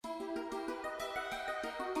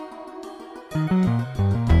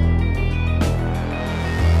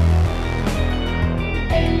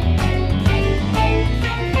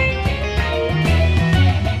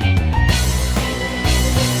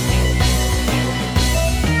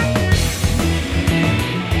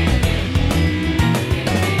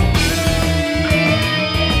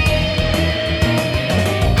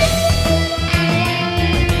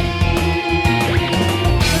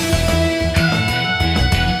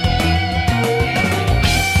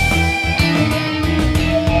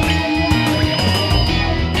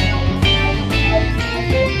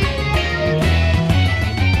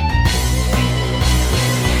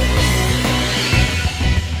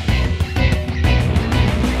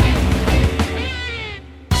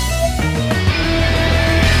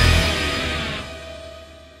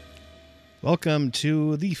Welcome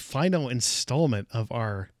to the final installment of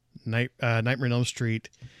our Nightmare on Elm Street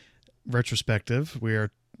retrospective.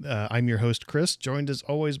 I'm your host, Chris, joined as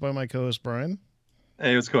always by my co-host, Brian.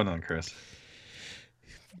 Hey, what's going on, Chris?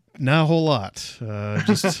 Not a whole lot.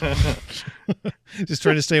 Just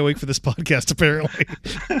trying to stay awake for this podcast, apparently.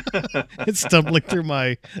 It's stumbling through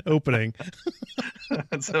my opening.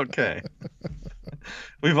 It's okay.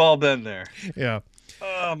 We've all been there. Yeah.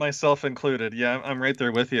 Myself included. Yeah, I'm right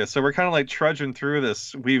there with you. So we're kind of like trudging through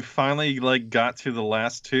this. We've finally got to the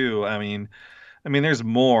last two. I mean, there's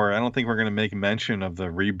more. I don't think we're going to make mention of the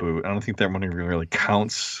reboot. I don't think that one really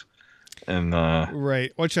counts. And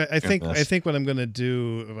right, which I think what I'm going to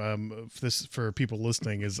do for people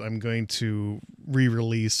listening is I'm going to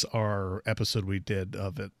re-release our episode we did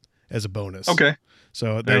of it as a bonus. Okay.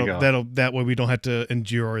 So that way we don't have to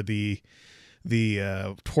endure the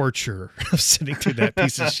torture of sitting through that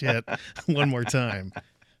piece of shit one more time.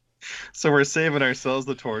 So we're saving ourselves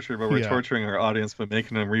the torture, but we're torturing our audience by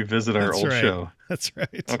making them revisit our old show. That's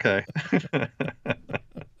right. Okay.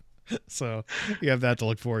 So you have that to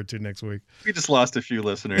look forward to next week. We just lost a few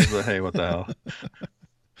listeners, but hey, what the hell?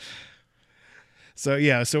 So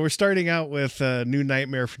we're starting out with New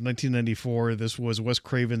Nightmare from 1994. This was Wes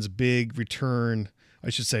Craven's big return.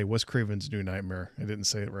 I should say Wes Craven's New Nightmare. I didn't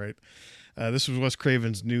say it right. This was Wes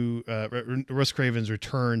Craven's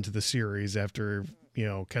return to the series after,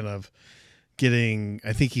 kind of getting,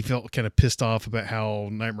 I think he felt kind of pissed off about how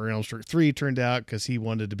Nightmare on Elm Street 3 turned out because he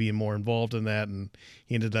wanted to be more involved in that, and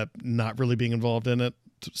he ended up not really being involved in it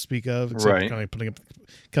to speak of, except kind of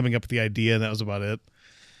coming up with the idea, and that was about it.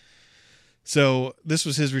 So this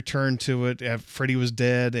was his return to it. Freddy was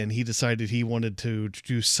dead, and he decided he wanted to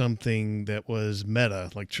do something that was meta,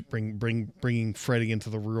 like bringing Freddy into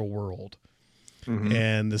the real world. Mm-hmm.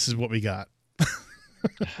 And this is what we got. I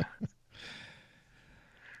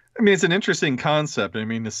mean, it's an interesting concept. I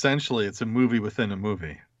mean, essentially, it's a movie within a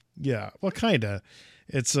movie. Yeah, well, kind of.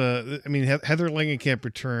 It's Heather Langenkamp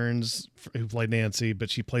returns, who played Nancy, but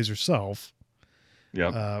she plays herself.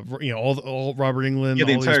 Yeah. All Robert Englund. Yeah,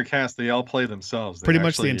 the entire cast, they all play themselves. Pretty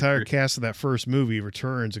much the entire cast of that first movie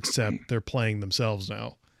returns, except they're playing themselves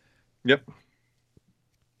now. Yep.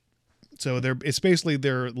 So it's basically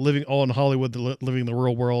they're living all in Hollywood, living in the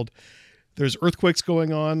real world. There's earthquakes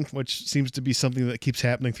going on, which seems to be something that keeps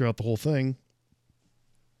happening throughout the whole thing.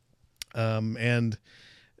 And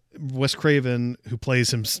Wes Craven, who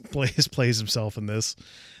plays himself in this,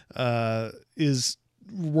 is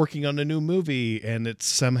working on a new movie, and it's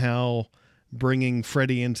somehow bringing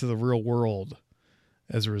Freddy into the real world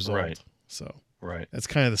as a result. Right. So right, that's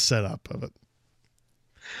kind of the setup of it.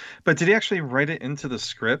 But did he actually write it into the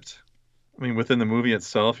script? I mean, within the movie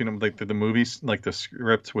itself, like the movies, like the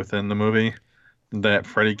script within the movie, that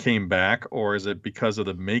Freddy came back, or is it because of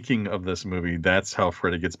the making of this movie that's how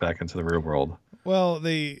Freddy gets back into the real world? Well,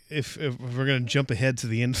 if we're going to jump ahead to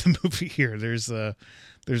the end of the movie here, there's the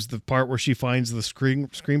part where she finds the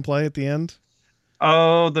screenplay at the end.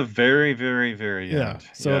 Oh, the very, very, very end. Yeah.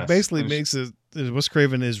 So it basically makes it Wes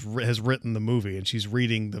Craven has written the movie, and she's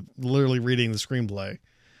literally reading the screenplay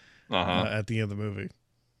at the end of the movie.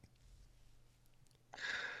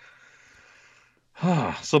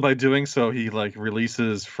 So by doing so, he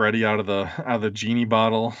releases Freddy out of the genie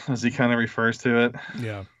bottle, as he kind of refers to it.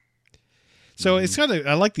 Yeah. So it's kind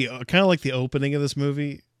of like the opening of this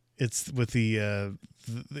movie. It's with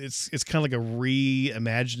it's kind of like a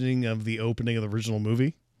reimagining of the opening of the original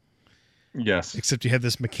movie. Yes. Except you have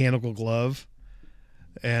this mechanical glove,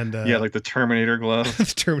 and like the Terminator glove. The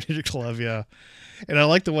Terminator glove, yeah. And I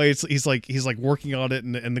like the way he's working on it,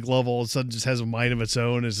 and the glove all of a sudden just has a mind of its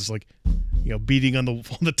own. It's just beating on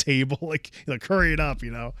the table, like hurry it up,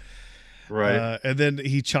 Right. And then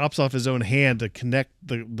he chops off his own hand to connect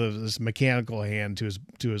this mechanical hand to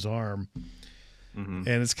his arm. Hmm.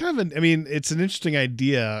 And it's kind of I mean, it's an interesting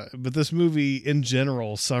idea, but this movie in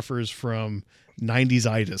general suffers from 90s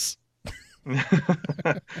itis.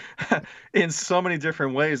 In so many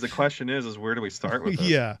different ways. The question is where do we start with this?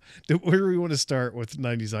 Yeah. Where do we want to start with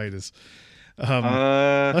 90s itis?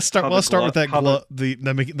 Let's start. How Let's start with that how glove, the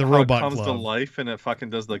how it robot comes to glove. life and it fucking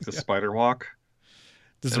does like the Yeah. spider walk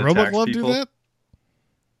Does the and robot attacks glove do people. that?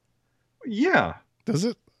 Yeah. Does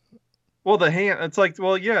it? Well, the hand, it's like,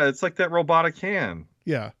 well, yeah, it's like that robotic hand.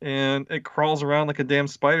 Yeah. And it crawls around like a damn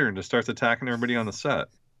spider and just starts attacking everybody on the set.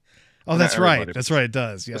 Oh, Not that's right. everybody, That's but right. It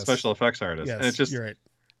does. the Yes. special effects artist. And it's Yes. just, You're right.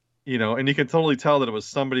 and you can totally tell that it was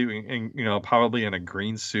somebody probably in a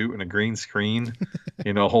green suit and a green screen,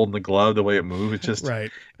 holding the glove, the way it moved. It just,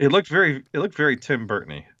 Right. it looked very Tim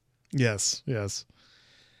Burton-y. Yes. Yes.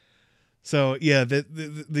 So yeah,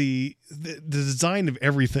 the design of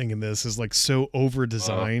everything in this is like so over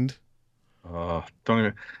designed. Don't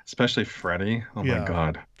even, especially Freddy. Oh my Yeah.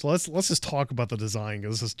 God. So let's just talk about the design.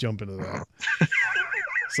 Let's just jump into that.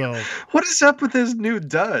 So What is up with his new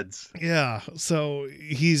duds? yeah, so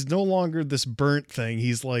he's no longer this burnt thing.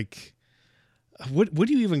 He's like, what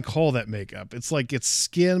do you even call that makeup? It's like it's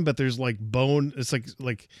skin, but there's like bone. It's like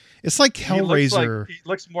Hellraiser. He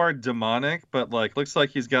looks more demonic, but like looks like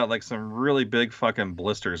he's got like some really big fucking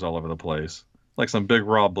blisters all over the place. Like some big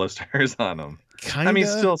raw blisters on him. Kinda. I mean,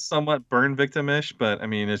 still somewhat burn victimish, but I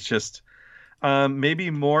mean, it's just maybe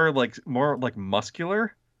more like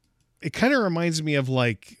muscular. It kind of reminds me of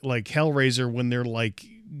like Hellraiser when they're like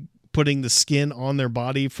putting the skin on their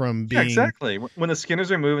body from being. Yeah, exactly. When the skinners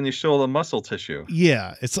are moving, they show the muscle tissue.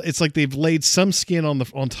 Yeah, it's like they've laid some skin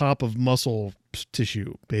on top of muscle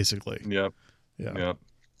tissue, basically. Yep. Yeah. Yep.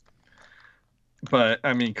 But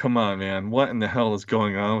I mean, come on, man. What in the hell is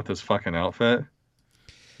going on with this fucking outfit?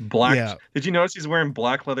 Black. Yeah. Did you notice he's wearing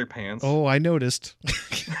black leather pants? Oh, I noticed.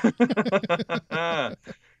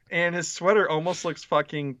 And his sweater almost looks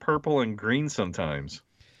fucking purple and green sometimes.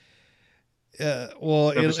 Well,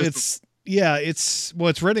 It's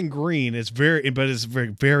it's red and green. It's very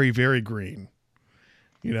very very green.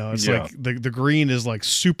 It's Yeah. like the green is like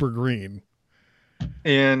super green.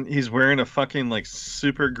 And he's wearing a fucking like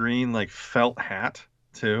super green like felt hat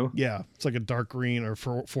too. Yeah, it's like a dark green or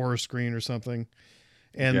forest green or something.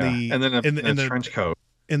 And Yeah. And then a the trench coat.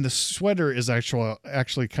 and the sweater is actually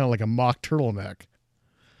kind of like a mock turtleneck.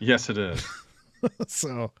 Yes, it is.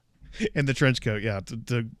 So, and the trench coat, yeah,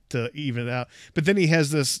 to even it out. But then he has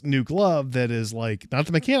this new glove that is like not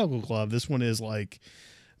the mechanical glove. This one is like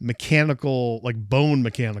mechanical, like bone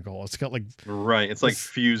mechanical. It's got like Right. It's like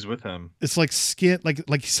fused with him. it's like skin,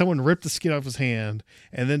 like someone ripped the skin off his hand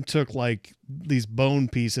and then took like these bone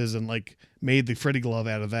pieces and like made the Freddy glove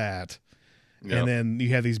out of that. Yep. And then you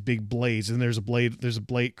have these big blades, and there's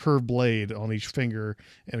a curved blade on each finger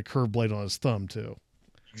and a curved blade on his thumb too.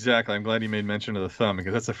 Exactly. I'm glad you made mention of the thumb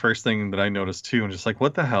because that's the first thing that I noticed too. I'm just like,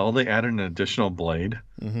 what the hell? They added an additional blade.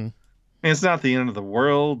 Mm-hmm. And it's not the end of the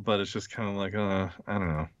world, but it's just kind of like, I don't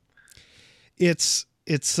know. It's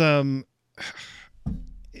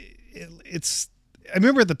I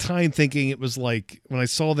remember at the time thinking it was like when I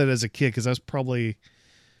saw that as a kid, because I was probably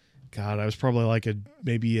like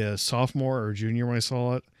maybe a sophomore or junior when I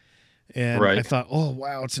saw it, and Right. I thought, oh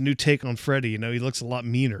wow, it's a new take on Freddy. He looks a lot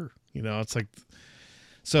meaner. It's like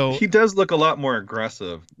so He does look a lot more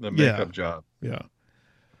aggressive, the makeup job. yeah.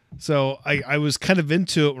 So I was kind of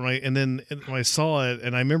into it when I saw it,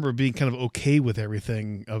 and I remember being kind of okay with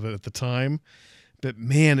everything of it at the time. But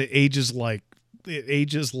man, it ages like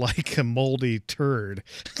a moldy turd.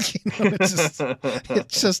 It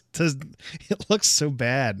just does. It looks so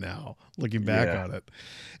bad now looking back Yeah. on it,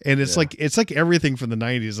 and it's like everything from the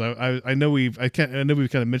 '90s. I know we've kind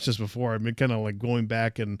of mentioned this before. I've been kind of like going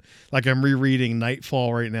back and like I'm rereading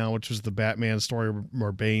Nightfall right now, which was the Batman story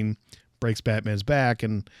where Bane breaks Batman's back,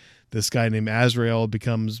 and this guy named Azrael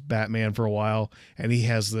becomes Batman for a while, and he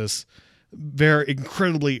has this very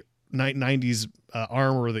incredibly 90s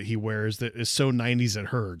armor that he wears that is so 90s it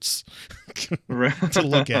hurts Right. to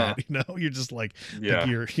look at. You're just like, Yeah.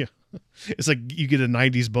 it's like you get a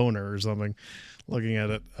 90s boner or something looking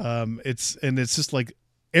at it. It's just like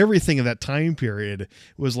everything in that time period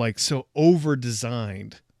was like so over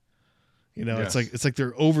designed. Yes. It's like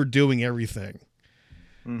they're overdoing everything.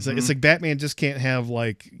 It's Mhm. like Batman just can't have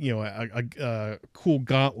like a cool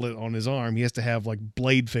gauntlet on his arm. He has to have like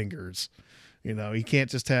blade fingers. He can't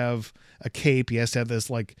just have a cape. He has to have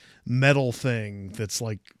this like metal thing that's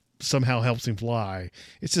like somehow helps him fly.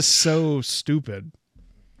 It's just so stupid.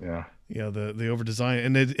 Yeah. The over design,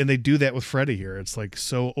 and they do that with Freddy here. It's like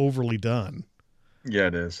so overly done. Yeah,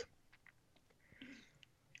 it is.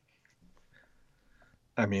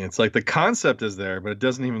 I mean, it's like the concept is there, but it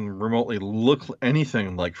doesn't even remotely look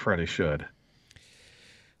anything like Freddy should.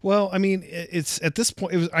 Well, I mean, it's at this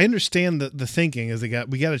point. I understand the thinking is we got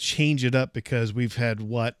to change it up because we've had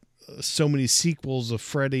so many sequels of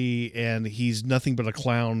Freddy, and he's nothing but a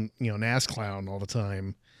clown, an ass clown all the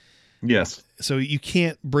time. Yes. So you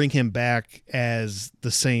can't bring him back as the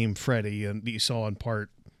same Freddy and you saw in part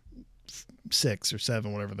 6 or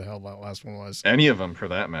 7, whatever the hell that last one was. Any of them, for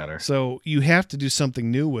that matter. So you have to do something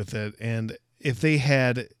new with it, and if they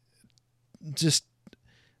had just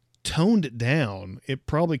toned it down, it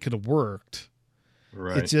probably could have worked.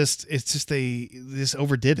 Right. It's just they just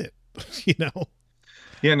overdid it,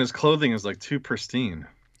 Yeah, and his clothing is like too pristine.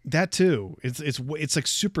 That too. It's like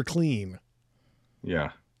super clean.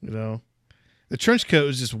 Yeah. The trench coat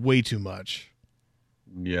is just way too much.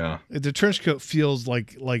 Yeah. The trench coat feels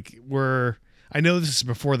like we're. I know this is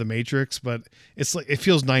before the Matrix, but it's like it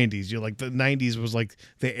feels 90s. You're like the 90s was like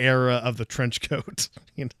the era of the trench coat.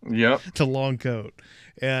 Yep. The long coat,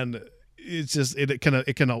 and it's just it kind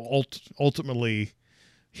of ultimately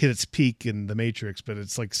hit its peak in the Matrix, but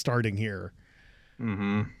it's like starting here.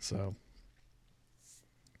 Mm-hmm. So,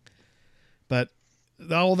 but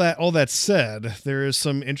all that said, there is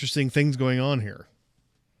some interesting things going on here.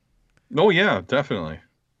 Oh yeah, definitely.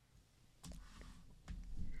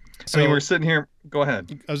 So, I mean, we're sitting here. Go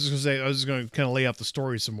ahead. I was just going to kind of lay out the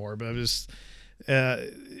story some more, but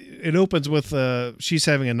it opens with she's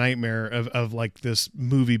having a nightmare of like this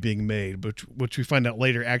movie being made, which we find out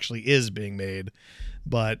later actually is being made,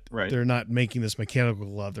 but they're not making this mechanical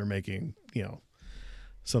glove. They're making,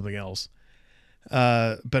 something else.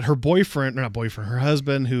 But her her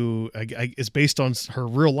husband, who is based on her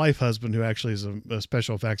real life husband, who actually is a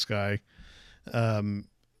special effects guy,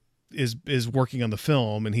 is working on the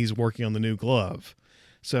film, and he's working on the new glove.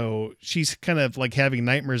 So she's kind of like having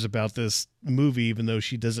nightmares about this movie, even though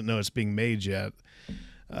she doesn't know it's being made yet.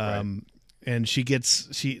 And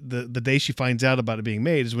the day she finds out about it being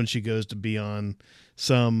made is when she goes to be on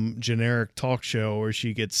some generic talk show where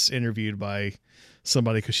she gets interviewed by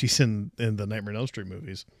somebody because she's in the Nightmare on Elm Street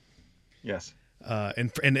movies. Yes.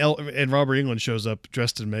 And Robert Englund shows up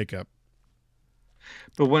dressed in makeup.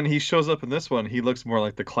 But when he shows up in this one, he looks more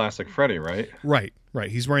like the classic Freddy, right? Right.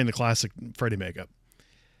 He's wearing the classic Freddy makeup.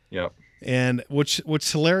 Yep. And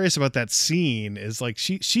what's hilarious about that scene is like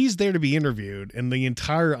she's there to be interviewed, and the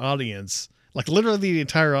entire audience, like literally the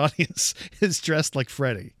entire audience, is dressed like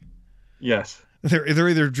Freddy. Yes. They're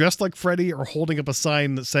either dressed like Freddy or holding up a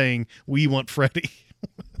sign that's saying "We want Freddy."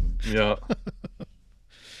 Yeah.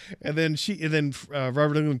 and then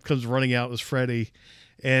Robert Englund comes running out as Freddy,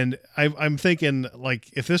 and I'm thinking, like,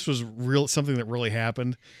 if this was real, something that really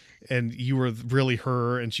happened, and you were really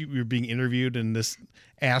her, and you were being interviewed, and this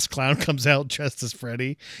ass clown comes out dressed as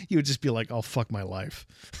Freddy, you would just be like, "Oh, fuck my life."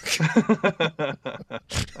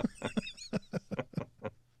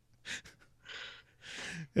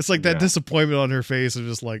 It's like that disappointment on her face of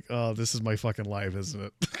just like, "Oh, this is my fucking life, isn't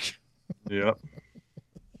it?" Yep.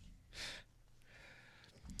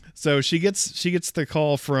 So she gets the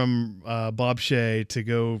call from Bob Shaye to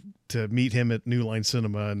go to meet him at New Line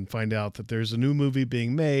Cinema and find out that there's a new movie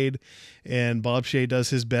being made, and Bob Shaye does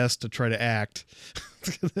his best to try to act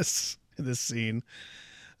in this scene,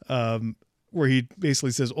 where he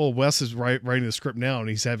basically says, "Oh, Wes is writing the script now, and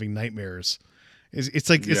he's having nightmares."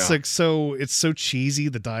 It's so cheesy,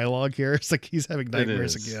 the dialogue here. It's like he's having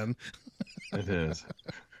nightmares again. It is.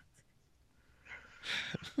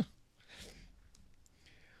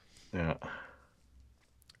 Yeah.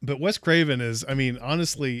 But Wes Craven is, I mean,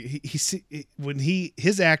 honestly,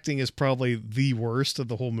 his acting is probably the worst of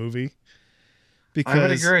the whole movie. Because I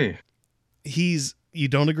would agree. You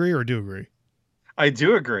don't agree or do agree? I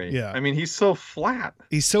do agree. Yeah. I mean, he's so flat.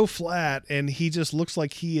 He's so flat, and he just looks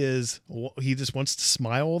like he just wants to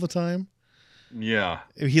smile all the time. Yeah.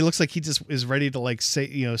 He looks like he just is ready to like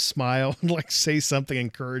say, smile, like say something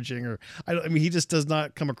encouraging, or I mean, he just does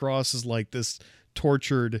not come across as like this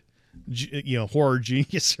tortured, horror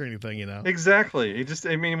genius or anything, Exactly.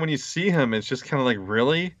 When you see him, it's just kind of like,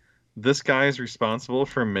 really? This guy is responsible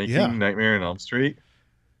for making Nightmare on Elm Street?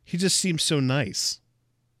 He just seems so nice.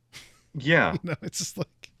 Yeah. It's just like...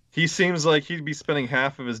 He seems like he'd be spending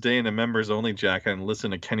half of his day in a members-only jacket and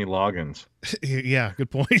listen to Kenny Loggins. Yeah,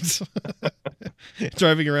 good point.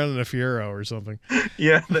 Driving around in a Fiero or something.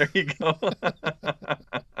 Yeah, there you go.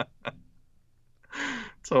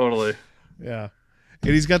 Totally. Yeah.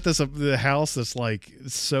 And he's got the house that's like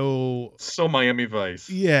so Miami Vice.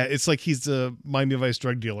 Yeah, it's like he's the Miami Vice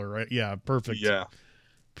drug dealer, right? Yeah, perfect. Yeah.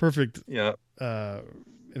 Perfect. Yeah.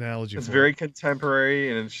 Analogy. It's very contemporary,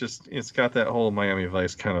 and it's got that whole Miami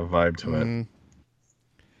Vice kind of vibe to it.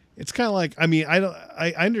 It's kind of like, I mean, I don't,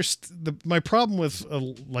 I understand my problem with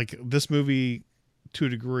like this movie to a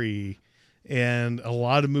degree, and a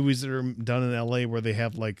lot of movies that are done in LA where they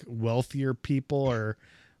have like wealthier people or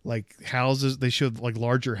like houses, they show like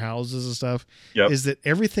larger houses and stuff, Yep. is that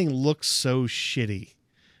everything looks so shitty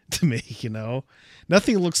to me, you know?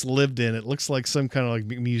 Nothing looks lived in. It looks like some kind of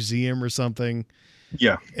like museum or something.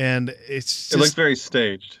 Yeah. And it's It looks just, very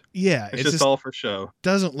staged. yeah, It's it just just all for show.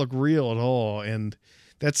 doesn't look real at all. And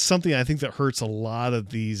that's something I think that hurts a lot of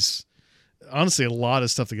these, honestly, a lot of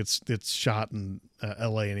stuff that gets shot in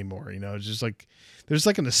LA anymore. You know, it's just like, there's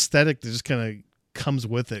like an aesthetic that just kind of comes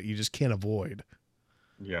with it. You just can't avoid.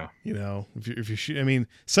 Yeah. You know, if you shoot, I mean,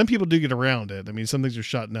 some people do get around it. I mean, some things are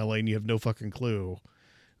shot in LA and you have no fucking clue,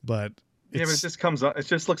 but Yeah, but it just comes up. It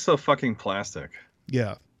just looks so fucking plastic.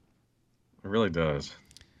 yeah. It really does.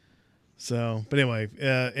 So, but anyway,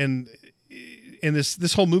 and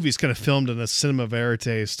this whole movie is kind of filmed in a cinema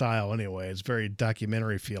verite style. Anyway, it's very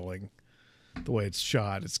documentary feeling, the way it's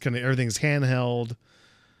shot. It's kind of, everything's handheld.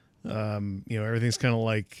 You know, everything's kind of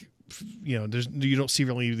like, you know, you don't see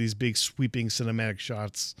really these big sweeping cinematic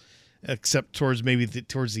shots, except towards maybe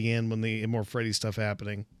towards the end when the more Freddy stuff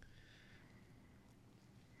happening.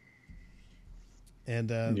 And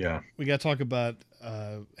Yeah. we got to talk about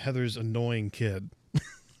Heather's annoying kid.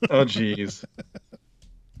 Oh, geez.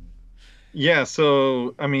 Yeah.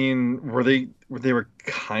 So, I mean, were they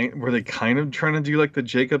kind of trying to do like the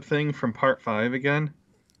Jacob thing from Part 5 again?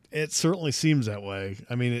 It certainly seems that way.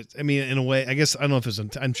 I mean, in a way, I guess, I don't know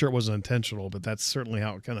if I'm sure it wasn't intentional, but that's certainly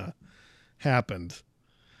how it kind of happened.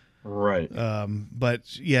 Right.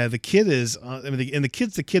 But yeah, the kid is, and the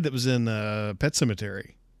kid's the kid that was in Pet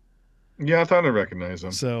Cemetery. Yeah, I thought I recognized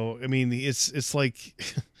him. So, I mean, it's like,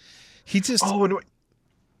 he just, Oh, and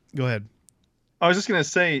go ahead. I was just gonna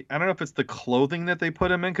say, I don't know if it's the clothing that they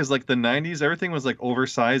put him in, because like the '90s, everything was like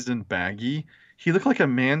oversized and baggy. He looked like a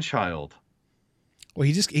man child. Well,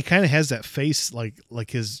 he kind of has that face, like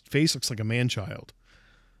his face looks like a man child.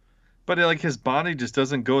 But like his body just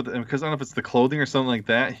doesn't go with, because I don't know if it's the clothing or something like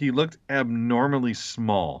that. He looked abnormally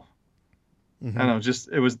small. Mm-hmm. I don't know, just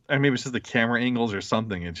it was. I mean, maybe it's just the camera angles or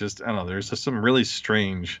something. It just, I don't know. There's just some really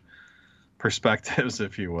strange perspectives,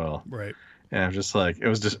 if you will. Right. And I'm just like, it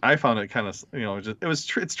was just. I found it kind of, you know,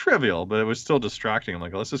 it's trivial, but it was still distracting. I'm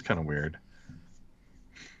like, oh, this is kind of weird.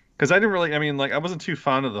 Because I didn't really. I mean, like, I wasn't too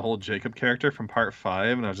fond of the whole Jacob character from Part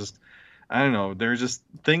 5, and I was just, I don't know. There's just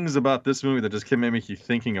things about this movie that just kept making you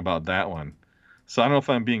thinking about that one. So I don't know if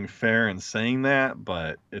I'm being fair in saying that,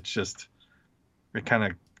 but it's just, it kind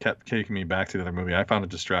of kept taking me back to the other movie. I found it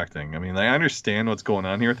distracting. I mean, I understand what's going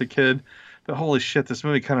on here with the kid, but holy shit, this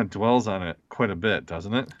movie kind of dwells on it quite a bit,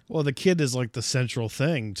 doesn't it? Well, the kid is like the central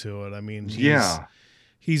thing to it. I mean, Yeah.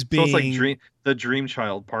 he's So being, it's like the Dream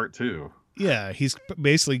Child Part 2. yeah, he's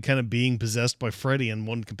basically kind of being possessed by Freddy in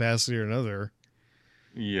one capacity or another.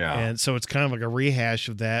 Yeah. And so it's kind of like a rehash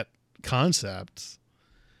of that concept.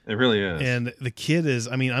 It really is. And the kid is,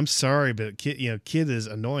 I mean, I'm sorry, but kid is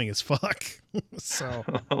annoying as fuck. So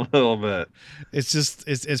A little bit. it's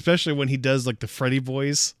especially when he does like the Freddy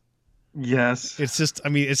voice. Yes. It's just, I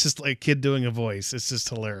mean, it's just like a kid doing a voice. It's just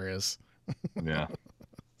hilarious. Yeah.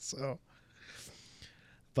 So,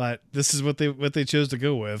 but this is what they chose to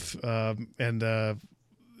go with. And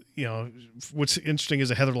you know, what's interesting is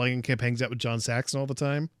that Heather Langenkamp hangs out with John Saxon all the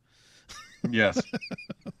time. Yes.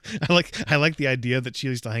 I like the idea that she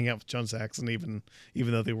used to hang out with John Saxon,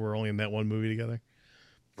 even though they were only in that one movie together.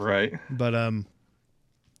 Right. But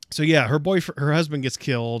so yeah, her husband gets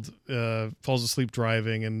killed, falls asleep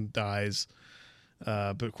driving and dies.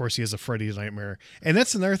 But of course he has a Freddy's nightmare, and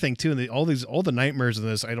that's another thing too. And all the nightmares in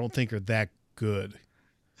this, I don't think are that good.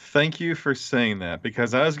 Thank you for saying that,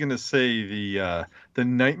 because I was going to say the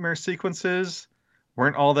nightmare sequences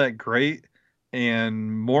weren't all that great,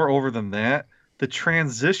 and moreover than that, the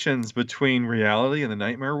transitions between reality and the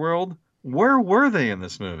nightmare world, where were they in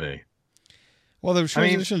this movie? Well, the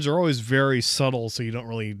transitions are always very subtle, so you don't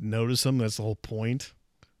really notice them. That's the whole point.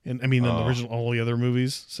 And I mean, in the original, all the other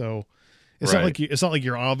movies, so it's not like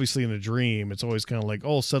you're obviously in a dream. It's always kind of like,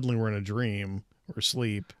 oh, suddenly we're in a dream or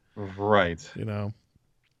sleep. Right. You know.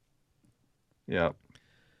 Yeah.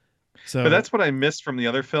 So, but that's what I missed from the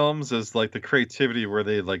other films, is like the creativity where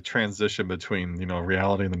they like transition between, you know,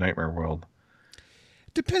 reality and the nightmare world.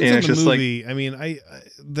 Depends on the movie. I mean, I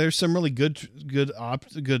there's some really good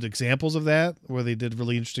examples of that where they did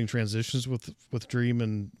really interesting transitions with dream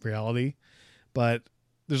and reality, but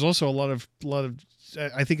there's also a lot of.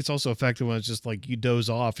 I think it's also effective when it's just like you doze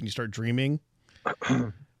off and you start dreaming,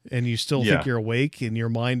 and you still think you're awake, and your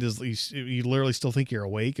mind is you literally still think you're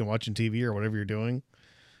awake and watching TV or whatever you're doing.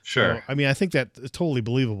 Sure. So, I mean, I think that is totally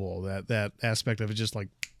believable, that aspect of it, just like,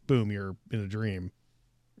 boom, you're in a dream.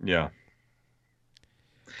 Yeah.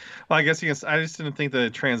 Well, I guess I just didn't think the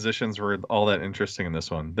transitions were all that interesting in this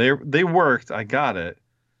one. They worked. I got it,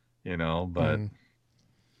 but Mm.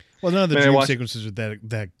 Well, none of the I mean, I dream watched. sequences are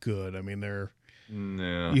that good. I mean, they're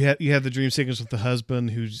No. you have the dream sequence with the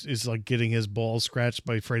husband who's is like getting his balls scratched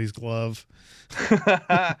by Freddy's glove.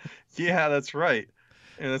 Yeah, that's right.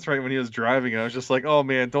 And that's right. When he was driving, I was just like, "Oh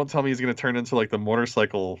man, don't tell me he's gonna turn into like the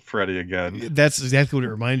motorcycle Freddy again." That's exactly what it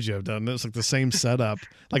reminds you of, doesn't it? It's like the same setup,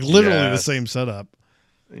 like literally the same Yes. setup.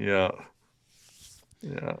 Yeah.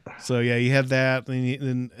 Yeah. So yeah, you have that,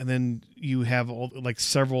 and then you have all like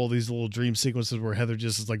several of these little dream sequences where Heather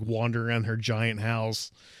just is like wandering around her giant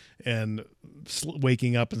house and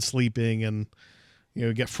waking up and sleeping, and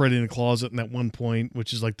get Freddy in the closet in that one point,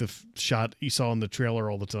 which is like the shot you saw in the trailer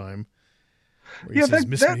all the time, where he Yeah. says That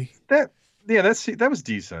 "Miss that me." that. Yeah. That was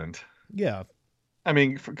decent. Yeah. I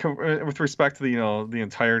mean, with respect to the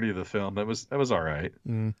entirety of the film, that was all right.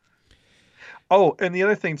 Mm. Oh, and the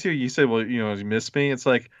other thing too, you said, well, you missed me. It's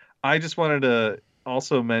like I just wanted to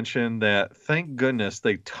also mention that thank goodness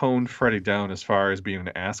they toned Freddy down as far as being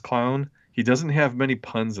an ass clown. He doesn't have many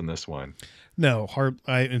puns in this one. No, hard.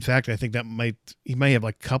 In fact, I think he might have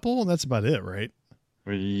like a couple, and that's about it, right?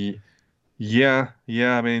 Ye- Yeah,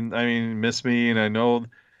 yeah. I mean, miss me, and I know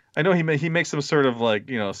he makes some sort of like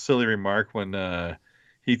silly remark when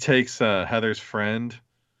he takes Heather's friend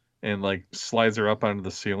and like slides her up onto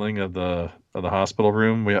the ceiling of the hospital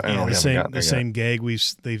room. I know Yeah, we haven't gotten the there yet. same gag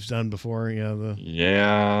they've done before. Yeah,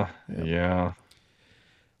 Yeah, yeah. yeah.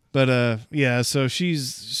 But yeah. So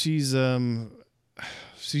she's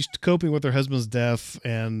coping with her husband's death,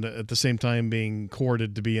 and at the same time being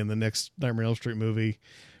courted to be in the next Nightmare on Elm Street movie.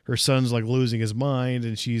 Her son's like losing his mind,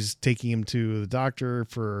 and she's taking him to the doctor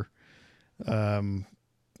for,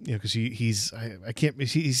 because I can't.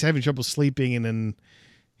 He's having trouble sleeping, and then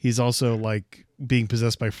he's also like being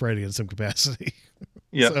possessed by Freddy in some capacity.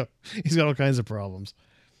 Yep. So he's got all kinds of problems.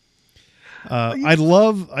 Uh, y- I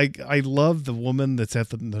love the woman that's at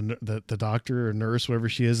the doctor or nurse, whatever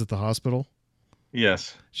she is at the hospital.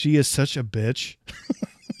 Yes. She is such a bitch,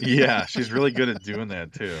 Yeah, she's really good at doing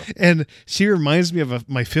that too. and she reminds me of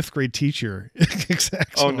my fifth grade teacher. Oh,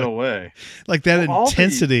 Actually, no way. like that Well,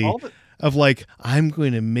 intensity all the of like, I'm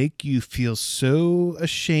going to make you feel so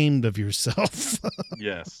ashamed of yourself.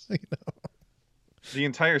 yes. The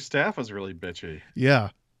entire staff was really bitchy. Yeah.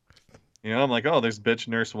 I'm like, oh, there's bitch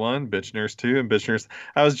nurse one, bitch nurse two, and bitch nurse.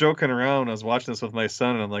 I was joking around when I was watching this with my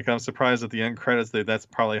son, and I'm like, I'm surprised at the end credits that's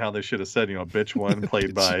probably how they should have said, bitch one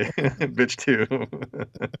played by bitch two.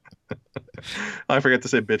 I forgot to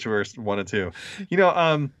say bitch verse one and two.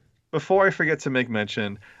 Before I forget to make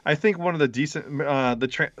mention, I think one of the decent,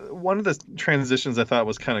 one of the transitions I thought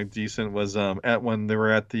was kind of decent was at when they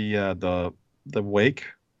were at the wake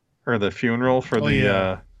or the funeral for Oh the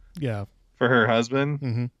yeah. Yeah. for her husband,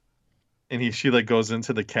 Hmm. and she like goes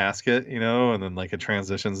into the casket, and then like it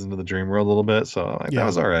transitions into the dream world a little bit. So like that Yeah.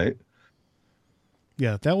 was all right.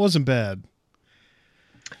 Yeah. That wasn't bad.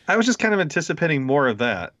 I was just kind of anticipating more of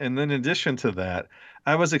that, and then in addition to that,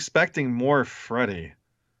 I was expecting more Freddy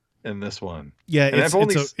in this one. Yeah. And I've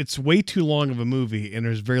only It's way too long of a movie, and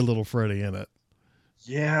there's very little Freddy in it.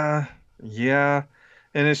 Yeah, yeah.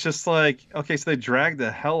 And it's just like, okay, so they dragged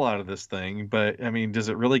the hell out of this thing, but I mean, does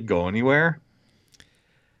it really go anywhere?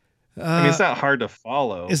 I mean, Uh, it's not hard to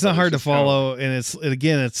follow, it's but not it's hard to just kind of like, follow,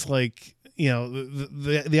 and it's like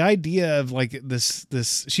the idea of like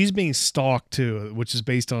this she's being stalked too, which is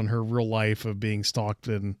based on her real life of being stalked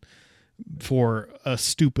and for a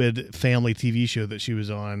stupid family TV show that she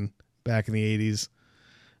was on back in the 80s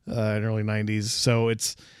and early 90s. So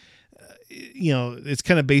it's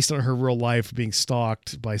kind of based on her real life being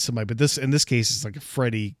stalked by somebody, but in this case it's like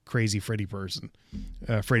a crazy Freddy person,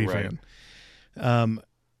 Freddy right. fan.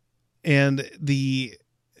 And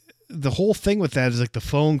the whole thing with that is like the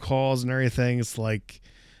phone calls and everything. It's like,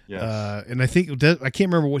 Yes. and I think I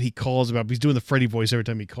can't remember what he calls about, but he's doing the Freddy voice every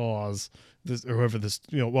time he calls this or whoever this,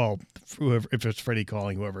 whoever, if it's Freddy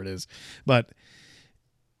calling whoever it is. But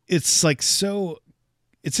it's like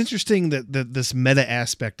it's interesting that this meta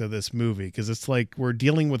aspect of this movie, because it's like we're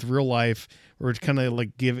dealing with real life. We're kind of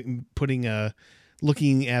like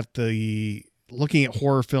looking at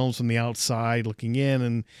horror films from the outside, looking in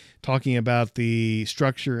and talking about the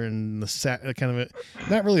structure and the kind of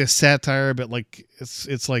not really a satire, but like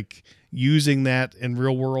it's like using that in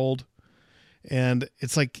real world. And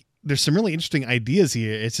it's like, there's some really interesting ideas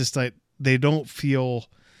here. It's just like, they don't feel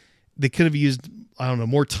they could have used, I don't know,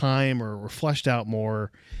 more time or fleshed out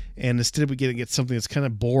more. And instead we get something that's kind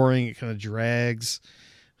of boring. It kind of drags.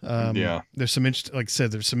 Yeah. There's some like I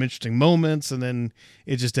said, there's some interesting moments, and then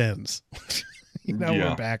it just ends. We're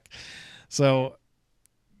Yeah. back. So,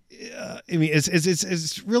 I mean,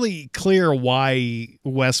 it's really clear why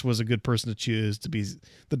Wes was a good person to choose to be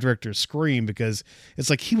the director of Scream, because it's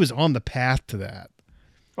like he was on the path to that.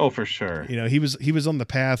 Oh, for sure. He was on the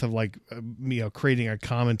path of like creating a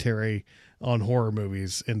commentary on horror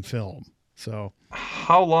movies in film. So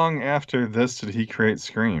How long after this did he create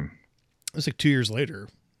Scream? it was like 2 years later.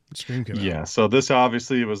 Scream came out. Yeah, so this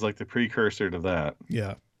obviously was like the precursor to that.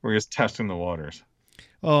 Yeah. We're just testing the waters.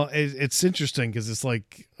 Well, it's interesting because it's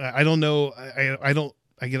like I don't know. I don't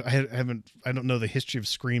know the history of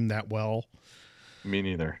Scream that well. Me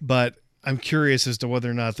neither. But I'm curious as to whether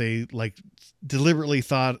or not they like deliberately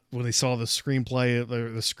thought when they saw the screenplay,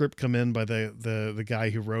 the script come in by the guy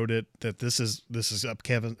who wrote it, that this is up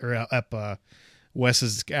Kevin or up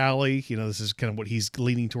Wes's alley. This is kind of what he's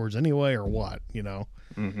leaning towards anyway, or what,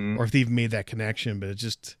 Mm-hmm. or if they even made that connection. But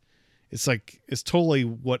it's like it's totally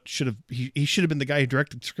what should have he should have been the guy who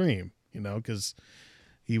directed Scream, because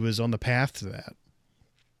he was on the path to that.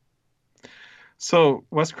 So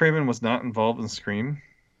Wes Craven was not involved in Scream?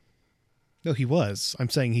 No, he was. I'm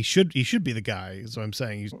saying he should be the guy. Is what I'm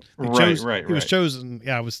saying. He was chosen.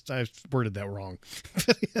 Yeah, I worded that wrong.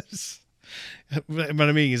 But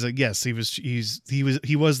I mean, he's like, yes, he was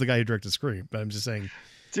the guy who directed Scream. But I'm just saying.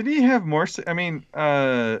 Did he have more? I mean,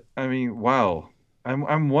 wow.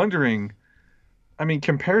 I'm wondering. I mean,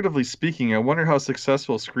 comparatively speaking, I wonder how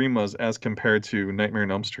successful Scream was as compared to Nightmare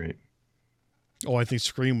on Elm Street. Oh, I think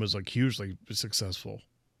Scream was like hugely successful.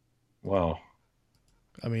 Wow.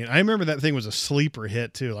 I mean, I remember that thing was a sleeper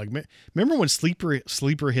hit too. Like, remember when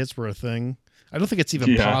sleeper hits were a thing? I don't think it's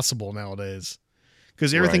even possible nowadays,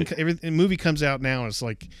 because every movie comes out now, and it's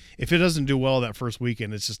like if it doesn't do well that first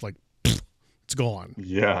weekend, it's just like it's gone.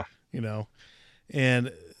 Yeah.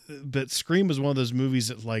 But Scream was one of those movies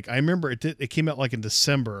that, like, I remember it came out like in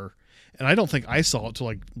December, and I don't think I saw it till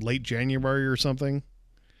like late January or something.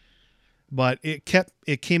 But it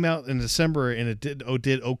came out in December, and it did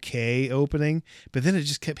okay opening, but then it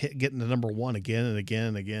just kept getting to number one again and again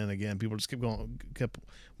and again and again. People just kept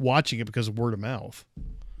watching it because of word of mouth.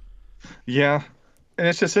 Yeah, and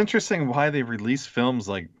it's just interesting why they release films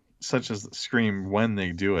like such as Scream when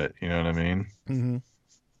they do it. You know what I mean? Mm-hmm.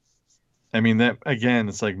 I mean, that again,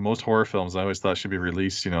 it's like most horror films I always thought should be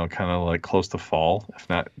released, kind of like close to fall, if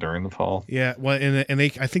not during the fall. Yeah, well, and I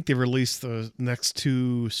think they released the next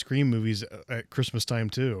two Scream movies at Christmas time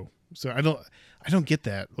too. So I don't get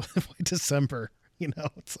that. Why December?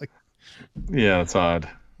 It's like, yeah, it's odd.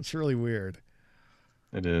 It's really weird.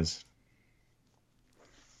 It is.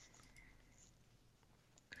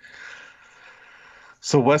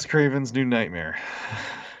 So Wes Craven's New Nightmare.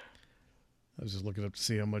 I was just looking up to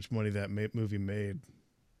see how much money that movie made.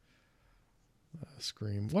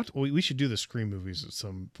 Scream. What? We should do the Scream movies at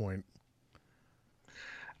some point.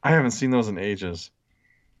 I haven't seen those in ages.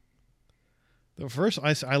 The first,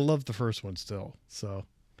 I love the first one still. So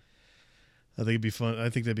I think it'd be fun.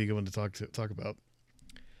 I think that'd be a good one to talk about.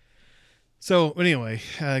 So anyway,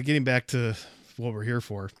 getting back to what we're here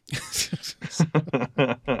for.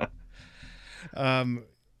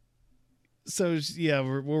 So yeah,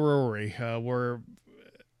 where were we?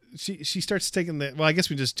 She starts taking the. Well, I guess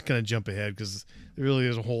we just kind of jump ahead because there really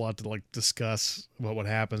is a whole lot to like discuss about what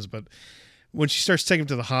happens. But when she starts taking him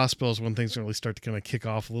to the hospital is when things really start to kind of kick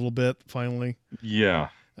off a little bit. Finally, yeah.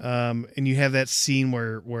 And you have that scene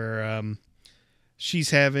where she's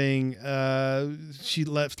having she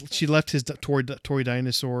left his toy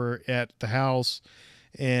dinosaur at the house,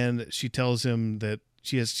 and she tells him that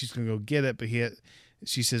she's gonna go get it, but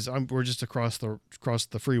she says, we're just across the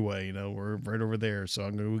freeway, we're right over there, so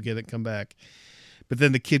I'm going to go get it, come back. But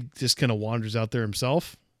then the kid just kind of wanders out there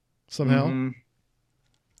himself somehow.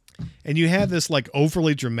 Mm-hmm. And you have this like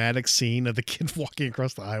overly dramatic scene of the kid walking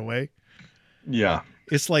across the highway. Yeah.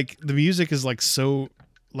 It's like the music is like so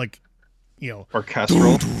like,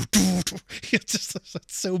 orchestral. It's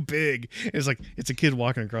so big. It's like it's a kid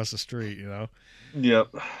walking across the street, Yep.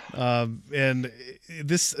 And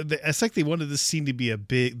it's like they wanted this scene to be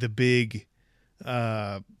the big,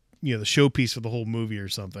 the showpiece for the whole movie or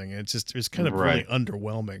something. And it's kind of really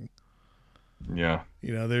underwhelming. Yeah.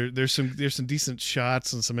 There's some decent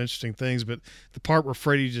shots and some interesting things, but the part where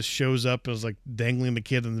Freddy just shows up and is like dangling the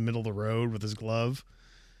kid in the middle of the road with his glove,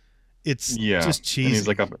 it's just cheesy. And he's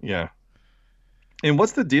like And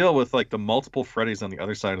what's the deal with like the multiple Freddys on the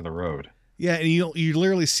other side of the road? Yeah, and you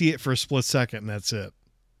literally see it for a split second, and that's it.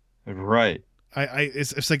 Right.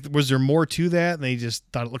 It's like, was there more to that, and they just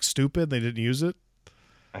thought it looked stupid, and they didn't use it?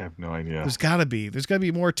 I have no idea. There's got to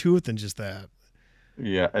be more to it than just that.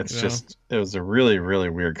 Yeah, You it's know? just it was a really, really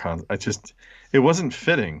weird concept. It wasn't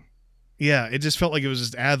fitting. Yeah, it just felt like it was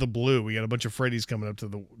just out of the blue. We got a bunch of Freddy's coming up to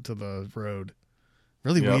the road.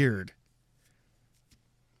 Really Yep. weird.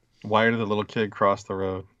 Why did the little kid cross the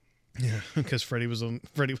road? Yeah, because Freddy was on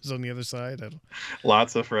the other side.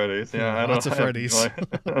 Lots of Freddy's. Yeah, Lots of I have no Freddy's.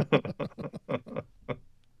 idea.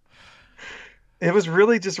 It was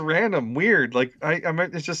really just random, weird. Like I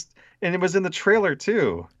mean, it's just, and it was in the trailer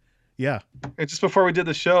too. Yeah. And just before we did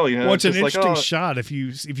the show, Well, it's it's an just like, interesting oh, shot. If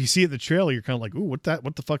you see it in the trailer, you're kind of like, "Ooh, what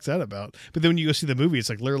the fuck's that about?" But then when you go see the movie, it's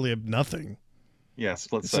like literally nothing. yeah,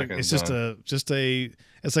 split It's like second it's just done. a.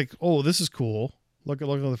 It's like, oh, this is cool. Look at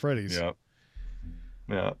the Freddy's. Yeah,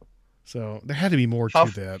 yeah. So there had to be more How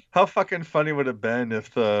to that. how fucking funny would it have been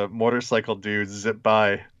if the motorcycle dudes zipped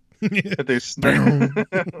by? If they Boom.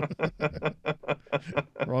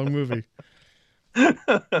 Wrong movie.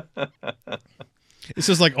 It's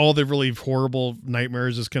just like all the really horrible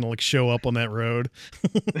nightmares just kind of like show up on that road.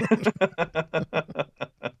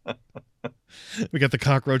 We got the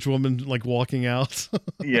cockroach woman like walking out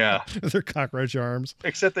Yeah. with her cockroach arms.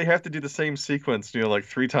 Except they have to do the same sequence, like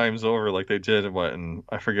 3 times over, like they did in what, and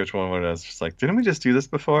I forget which one it was. Just like, didn't we just do this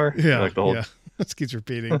before? Yeah, Like the whole. yeah. This keeps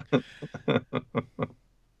repeating.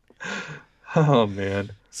 Oh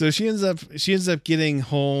man. So she ends up getting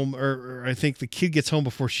home, or I think the kid gets home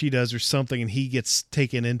before she does, or something, and he gets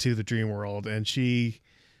taken into the dream world, and she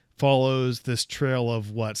follows this trail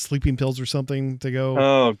of what, sleeping pills or something to go.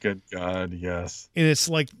 Oh, good God, yes. And it's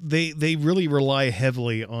like they really rely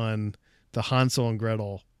heavily on the Hansel and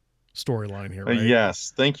Gretel storyline here, right?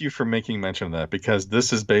 Yes, thank you for making mention of that because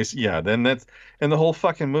this is based. Yeah, then that's and the whole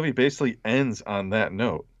fucking movie basically ends on that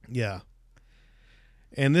note. Yeah.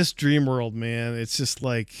 And this dream world, man, it's just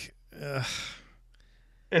like,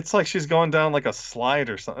 It's like she's going down like a slide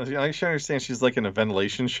or something. I should understand she's like in a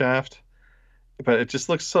ventilation shaft, but it just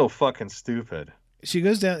looks so fucking stupid. she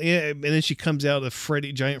goes down, yeah, and then she comes out of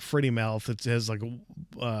giant Freddy mouth that has like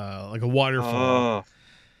a waterfall. Oh,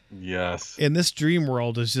 yes. And this dream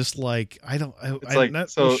world is just like It's I'm like not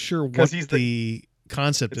real so sure because what he's the the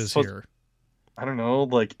concept it's is supposed here. I don't know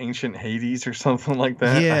like ancient Hades or something like that.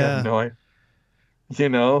 I have Yeah, no idea.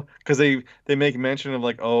 Because they make mention of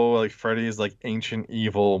like oh like Freddy is like ancient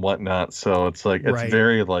evil and whatnot. So it's like it's right.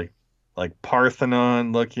 very like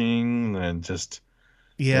Parthenon looking and just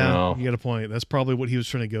you Yeah, know you got a point. That's probably what he was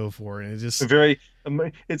trying to go for, and it just very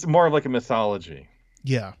it's more of like a mythology.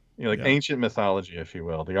 yeah, Like yeah, ancient mythology, if you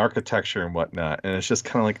will, the architecture and whatnot. And it's just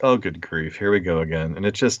kind of like, oh, good grief, here we go again. And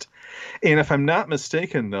it just, and if I'm not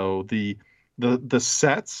mistaken, though, the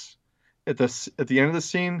sets at the end of the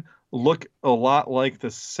scene look a lot like the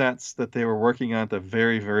sets that they were working on at the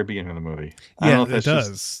very, very beginning of the movie. I don't know yeah. if It that's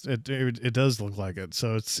just, does. It does look like it.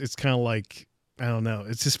 So it's kind of like I don't know.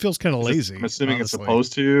 It just feels kind of I'm lazy, assuming it's honestly.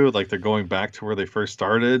 supposed to, like they're going back to where they first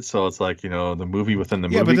started. So it's like, the movie within the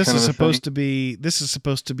Yeah, but movie kind of a thing. this is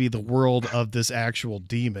supposed to be the world of this actual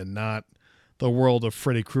demon, not the world of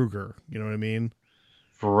Freddy Krueger. You know what I mean?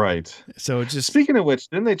 Right. So it just Speaking of which,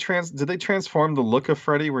 did they transform the look of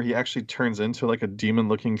Freddy where he actually turns into like a demon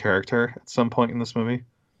looking character at some point in this movie?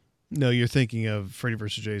 no, you're thinking of Freddy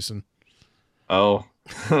versus Jason. Oh.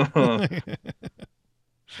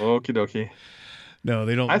 Okie dokie. No, I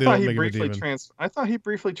they thought don't he make him a briefly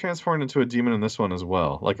demon. transformed into a demon in this one as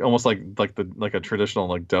well. Like almost like a traditional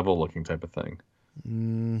like devil looking type of thing.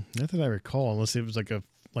 Not that I recall, unless it was like a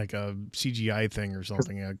CGI thing or 'Cause-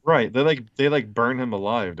 something. Right. They burn him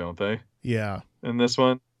alive, don't they? Yeah, In this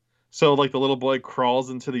one. So like the little boy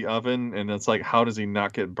crawls into the oven and it's like how does he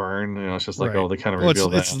not get burned? It's just like, right. oh, they kind of Well,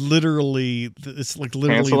 reveal it's that. literally Hansel the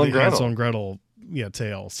and Hansel Gretel. and Gretel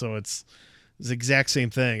tale. So it's the exact same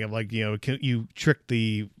thing of like you trick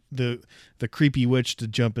the creepy witch to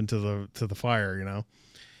jump into the fire.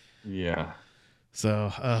 Yeah.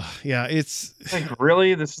 So yeah, it's Like,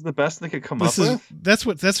 really? This is the best they could come up with? that's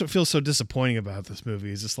what feels so disappointing about this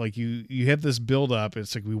movie is just like you have this build up.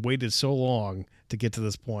 It's like we waited so long to get to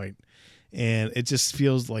this point, and it just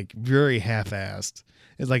feels like very half-assed.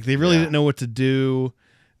 It's like they really Yeah. didn't know what to do.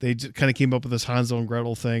 They just kind of came up with this Hansel and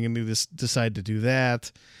Gretel thing, and they just decided to do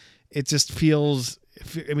that. It just feels.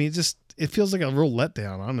 I mean, it feels like a real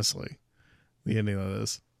letdown. Honestly, the ending of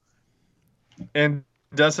this. And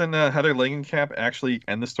doesn't Heather Langenkamp actually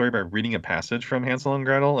end the story by reading a passage from Hansel and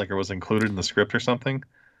Gretel, like it was included in the script or something?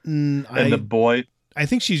 Mm, And the boy, I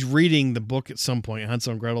think she's reading the book at some point,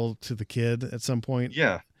 Hansel and Gretel to the kid at some point.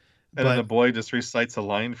 yeah. And then But the boy just recites a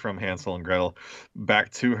line from Hansel and Gretel back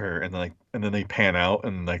to her, and then they pan out,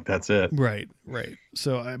 and like that's it. right, right.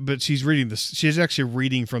 So, but she's reading this. She's actually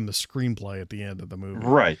reading from the screenplay at the end of the movie.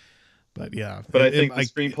 Right. But yeah, But I think the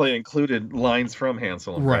screenplay included lines from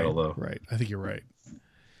Hansel and right, Gretel, though. right. I think you're right.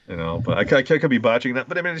 But I could be botching that.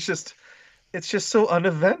 But I mean, it's just so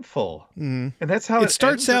uneventful, and that's how It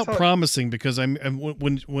starts ends. out promising because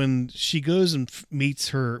when she goes and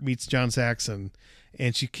meets John Saxon,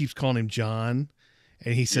 and she keeps calling him John,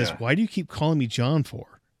 and he says, "Why do you keep calling me John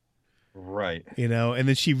for?" Right. And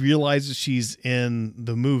then she realizes she's in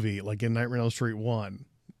the movie, like in Nightmare on Elm Street 1,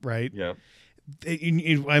 right? Yeah.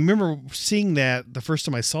 I remember seeing that the first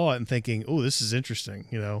time I saw it and thinking, "Oh, this is interesting."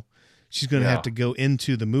 She's going to have to go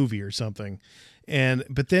into the movie or something,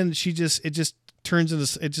 but then it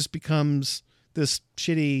just becomes this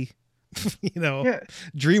shitty,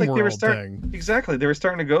 dream world thing. Exactly, they were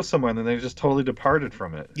starting to go somewhere, and then they just totally departed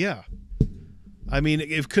from it. Yeah. I mean,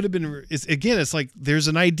 it could have been. It's like there's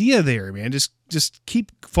an idea there, man. Just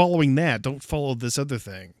keep following that. Don't follow this other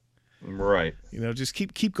thing. Right. Just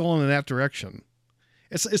keep going in that direction.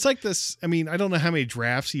 It's like this. I mean, I don't know how many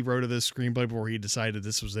drafts he wrote of this screenplay before he decided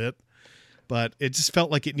this was it, but it just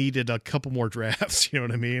felt like it needed a couple more drafts. You know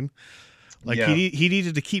what I mean? Like he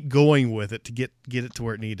needed to keep going with it to get it to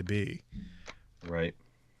where it needed to be. Right.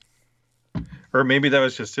 Or maybe that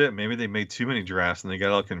was just it. Maybe they made too many drafts and they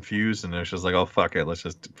got all confused, and they're just like, "Oh fuck it, let's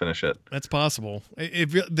just finish it." That's possible.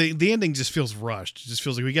 The ending just feels rushed. It just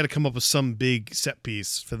feels like we got to come up with some big set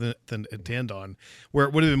piece for the to end on. Where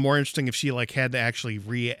it would have been more interesting if she like had to actually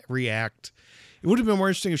react. It would have been more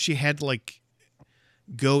interesting if she had to like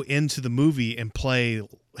go into the movie and play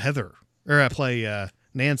Heather or play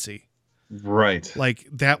Nancy. Right. Like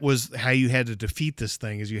that was how you had to defeat this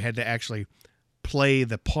thing, is you had to actually play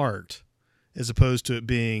the part, as opposed to it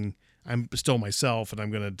being, I'm still myself and I'm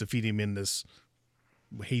going to defeat him in this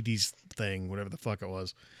Hades thing, whatever the fuck it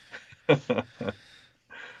was.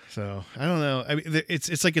 So I don't know. I mean,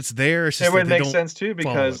 it's like it's there. It's just it would make sense too,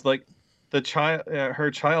 because like the child,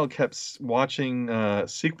 her child kept watching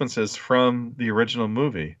sequences from the original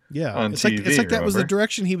movie. Yeah, on it's TV. Like remember? That was the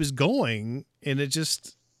direction he was going, and it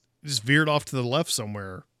just veered off to the left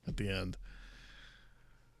somewhere at the end.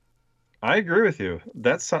 I agree with you.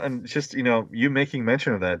 That's something. Just you making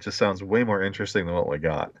mention of that just sounds way more interesting than what we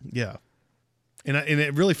got. Yeah, and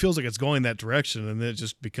it really feels like it's going that direction, and then it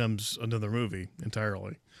just becomes another movie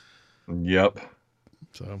entirely. Yep.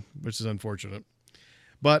 So, which is unfortunate,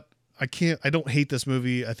 but I don't hate this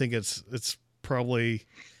movie. I think it's probably.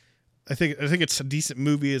 I think it's a decent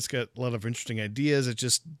movie. It's got a lot of interesting ideas. It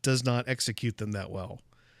just does not execute them that well.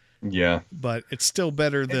 Yeah. But it's still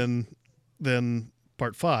better than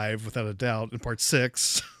Part 5, without a doubt, and Part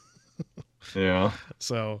 6. Yeah.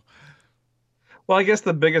 So. Well, I guess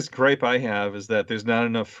the biggest gripe I have is that there's not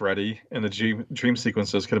enough Freddy, and the dream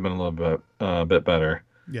sequences could have been a little bit better.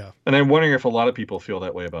 Yeah. And I'm wondering if a lot of people feel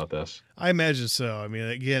that way about this. I imagine so. I mean,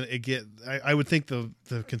 again, I would think the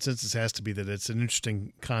consensus has to be that it's an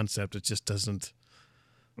interesting concept. It just doesn't.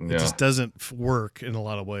 Yeah. It just doesn't work in a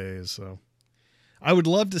lot of ways. So, I would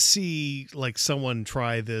love to see like someone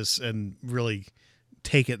try this and really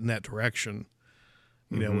take it in that direction,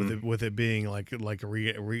 with it being like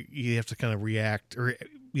you have to kind of react, or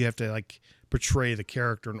you have to like portray the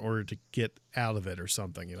character in order to get out of it or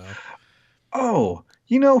something, Oh,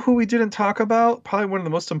 who we didn't talk about? Probably one of the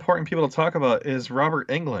most important people to talk about is Robert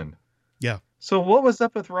Englund. Yeah. So what was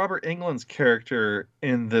up with Robert Englund's character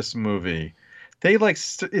in this movie? They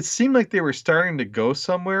it seemed like they were starting to go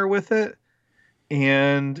somewhere with it,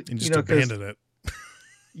 and just abandoned it.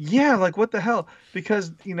 Yeah, like what the hell?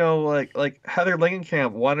 Because like Heather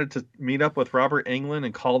Langenkamp wanted to meet up with Robert Englund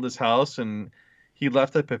and called his house, and he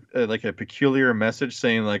left a peculiar message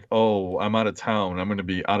saying like, "Oh, I'm out of town. I'm going to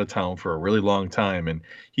be out of town for a really long time." And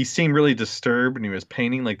he seemed really disturbed, and he was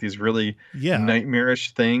painting like these really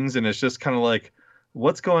nightmarish things, and it's just kind of like,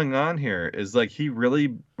 what's going on here? Is like he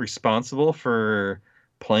really responsible for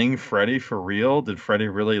playing Freddy for real? Did Freddy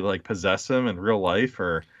really like possess him in real life,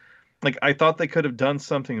 or? Like, I thought they could have done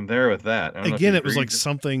something there with that. Again, it was like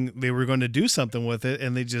something they were going to do something with it,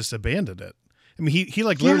 and they just abandoned it. I mean, he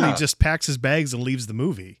like literally just packs his bags and leaves the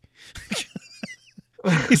movie.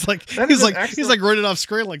 he's like running off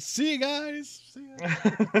screen like, "See you guys. See ya.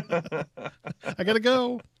 I gotta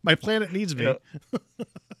go. My planet needs me."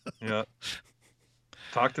 Yeah.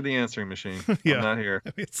 Talk to the answering machine. Yeah. I'm not here.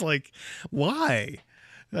 It's like, why?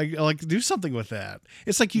 Like do something with that.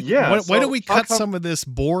 It's like why don't we cut some of this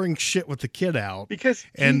boring shit with the kid out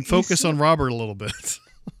and focus on Robert a little bit?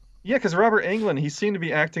 Yeah, because Robert Englund, he seemed to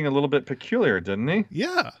be acting a little bit peculiar, didn't he?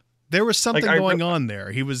 Yeah, there was something going on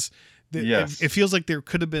there. He was. Yes. It feels like there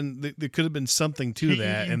could have been something to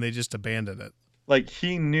that, and they just abandoned it. Like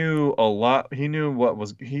he knew a lot. He knew what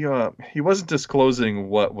was he wasn't disclosing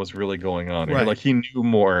what was really going on. Right. Like he knew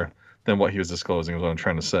more than what he was disclosing. Is what I'm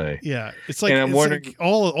trying to say. Yeah, And I'm wondering, like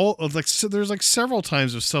all of like so there's like several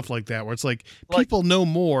times of stuff like that where it's like like, people know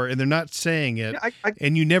more and they're not saying it, yeah, I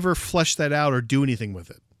and you never flesh that out or do anything with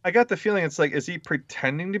it. I got the feeling it's like, is he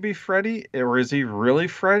pretending to be Freddy, or is he really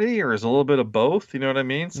Freddy, or is it a little bit of both? You know what I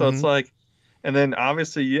mean? So it's Hmm. like, and then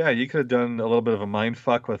obviously, yeah, you could have done a little bit of a mind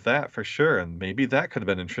fuck with that for sure, and maybe that could have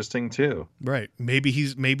been interesting too. Right? Maybe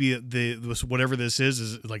whatever this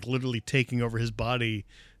is like literally taking over his body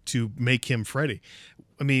to make him Freddy.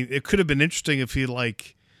 I mean, it could have been interesting if he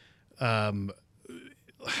like, um,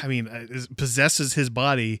 possesses his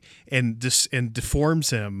body and and deforms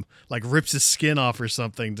him, like rips his skin off or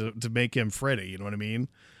something to make him Freddy. You know what I mean?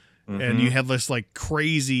 And you Hmm. have this like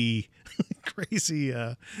crazy, crazy,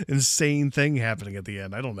 insane thing happening at the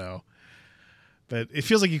end. I don't know, but it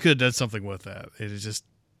feels like you could have done something with that. It is just,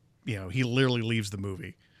 he literally leaves the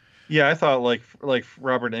movie. Yeah, I thought like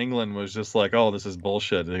Robert Englund was just like, oh, this is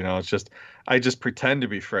bullshit. It's just I just pretend to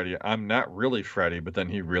be Freddy. I'm not really Freddy, but then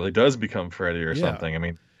he really does become Freddy or Yeah. something. I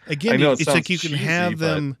mean, I Again, know it it's like sounds you can cheesy, have but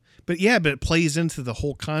them, but yeah, but it plays into the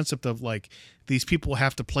whole concept of like these people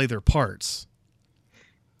have to play their parts.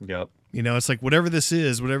 yep, It's like whatever this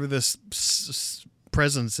is, whatever this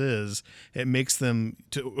presence is, it makes them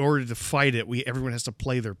in order to fight it. Everyone has to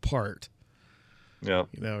play their part, yep.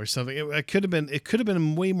 or something. It could have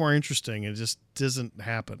been way more interesting. It just doesn't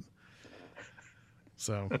happen.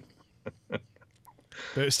 So, but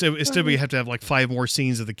instead we have to have like 5 more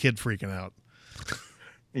scenes of the kid freaking out.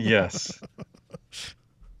 Yes.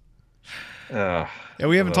 And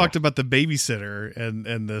we haven't uh, talked about the babysitter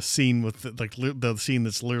and the scene with the scene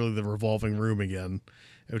that's literally the revolving room again,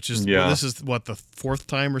 which is Yeah. this is what the 4th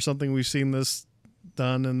time or something we've seen this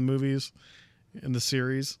done in the movies in the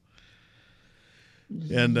series,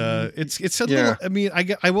 and it's a Yeah. little. I mean,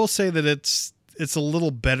 I will say that it's a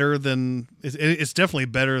little better than it's definitely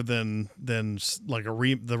better than like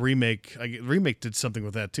the remake. The remake did something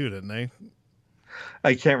with that too, didn't they?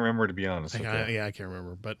 I can't remember, to be honest with you. Yeah, I can't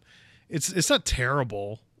remember, but it's not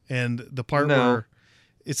terrible. And the part No, where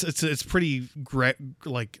it's pretty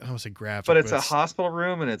like I don't want to say graphic, but it's a hospital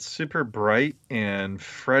room and it's super bright, and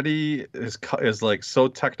Freddy is like so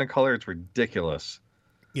Technicolor, it's ridiculous.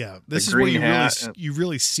 yeah. The This is where green hat and you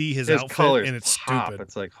really see his his outfit, colors and it's pop. stupid.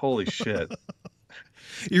 It's like, holy shit.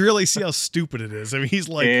 You really see how stupid it is. I mean, he's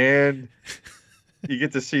like, And you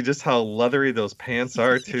get to see just how leathery those pants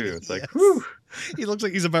are too. It's like, yes. whew. He looks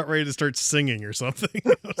like he's about ready to start singing or something.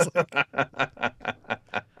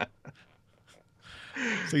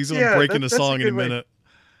 So he's gonna Yeah, break into that's a song in a good way. minute.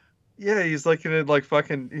 Yeah, he's like in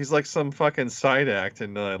a he's like some fucking side act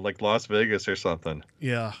in like Las Vegas or something.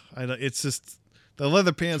 Yeah, it's just the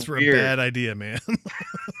leather pants It's were a weird. bad idea, man.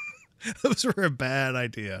 Those were a bad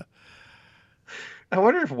idea. I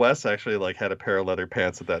wonder if Wes actually like had a pair of leather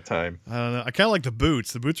pants at that time. I don't know. I kind of like the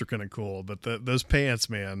boots. The boots are kind of cool, but those pants,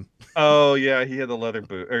 man. Oh yeah, he had the leather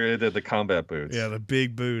boot or the combat boots. Yeah, the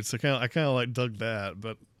big boots. I kind of like dug that,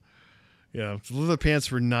 but yeah, the leather pants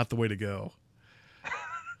were not the way to go.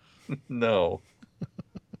 No.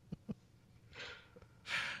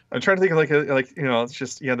 I'm trying to think of like it's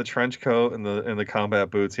just the trench coat and the combat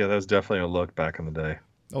boots. Yeah, that was definitely a look back in the day.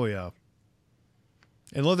 Oh yeah,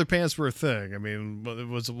 and leather pants were a thing. I mean, it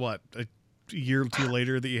was a year or two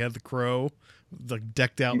later that you had the Crow, like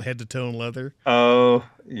decked out head to toe in leather. Oh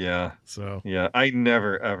yeah, So yeah. I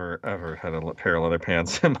never ever had a pair of leather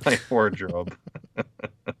pants in my wardrobe,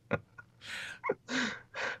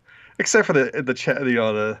 except for the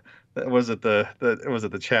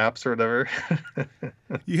chaps or whatever.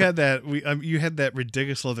 you had that you had that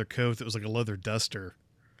ridiculous leather coat that was like a leather duster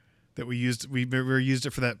that we used. We used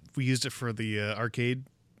it for that. We used it for the arcade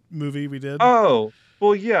movie we did. Oh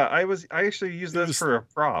well, yeah. I actually used It this was- for a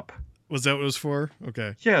prop. Was that what it was for?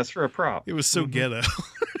 Okay. Yes, for a prop. It was so Mhm. ghetto.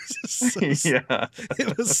 Yeah.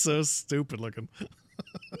 It was so stupid looking.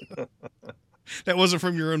 That wasn't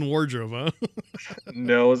from your own wardrobe, huh?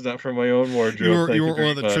 No, it's not from my own wardrobe. You were very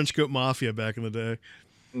one of the much. trench coat mafia back in the day.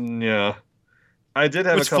 Yeah, I did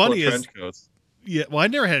have What's a couple funny of is- trench coats. Yeah, well, I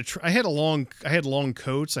never had. I had long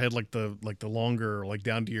coats. I had like the longer, like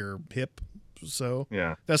down to your hip. So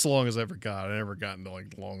Yeah, that's the longest I ever got. I never got into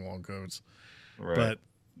like long coats. right. But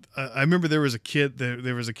I remember there was a kid.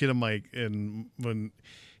 There was a kid when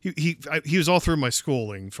he was all through my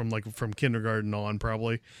schooling from kindergarten on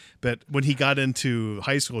probably. But when he got into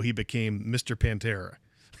high school, he became Mr. Pantera.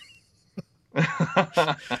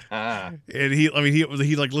 And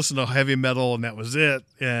he like listened to heavy metal and that was it.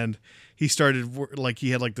 And he started like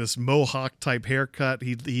he had like this mohawk type haircut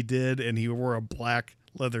he did, and he wore a black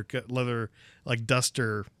leather like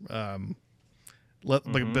duster. Like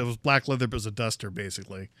it was black leather, but it was a duster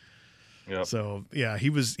basically. Yep. So yeah, he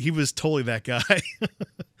was totally that guy.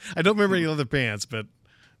 I don't remember any other pants, but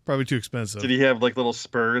probably too expensive. Did he have like little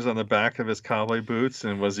spurs on the back of his cowboy boots?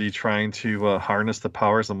 And was he trying to harness the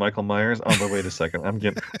powers of Michael Myers? Oh, but wait a second, I'm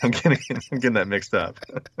getting that mixed up.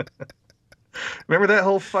 Remember that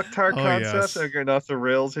whole fucktard Oh, concept? yes. I'm getting off the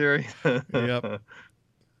rails here. Yep.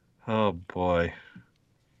 Oh boy.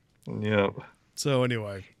 Yep. So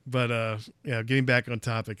anyway, but yeah, getting back on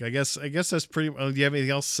topic. I guess that's pretty. Do you have anything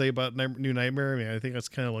else to say about New Nightmare? I mean, I think that's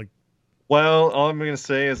kind of like. Well, all I'm going to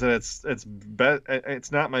say is that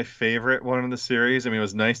it's not my favorite one in the series. I mean, it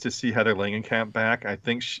was nice to see Heather Langenkamp back. I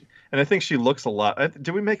think she looks a lot.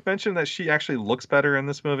 Did we make mention that she actually looks better in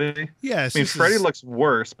this movie? Yeah, I mean, Freddy looks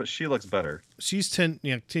worse, but she looks better. She's 10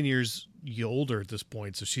 years older at this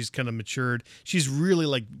point, so she's kind of matured. She's really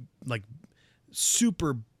like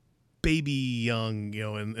super baby young,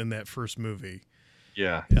 in that first movie.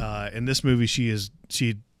 Yeah. In this movie, she just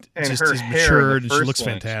her is hair matured in and the she first looks one,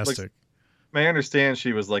 fantastic. I understand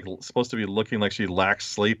she was like supposed to be looking like she lacked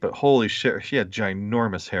sleep, but holy shit, she had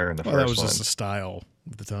ginormous hair in the first one. That was just a style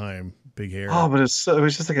at the time, big hair. Oh, but it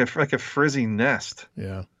was just like a frizzy nest.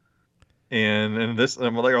 Yeah. And this,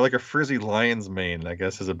 like a frizzy lion's mane, I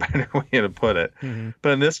guess is a better way to put it. Mm-hmm.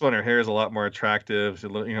 But in this one, her hair is a lot more attractive. A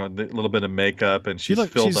little bit of makeup, and she's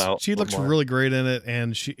filled out. She looks really great in it,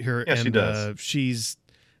 and she does.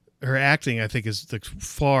 Her acting, I think, is like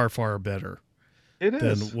far better. It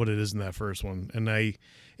is than what it is in that first one, and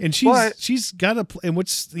she's got to. And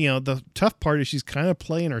what's the tough part is she's kind of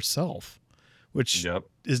playing herself, which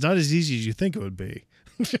is not as easy as you think it would be.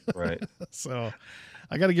 Right. So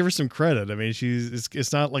I got to give her some credit. I mean,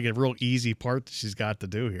 it's not like a real easy part that she's got to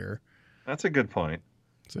do here. That's a good point.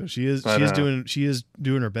 So she is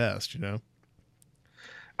doing her best,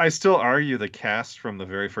 I still argue the cast from the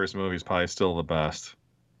very first movie is probably still the best.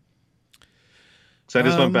 So I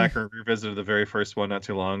just went back and revisited the very first one not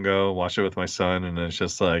too long ago, watched it with my son, and it's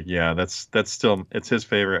just like, yeah, that's still, it's his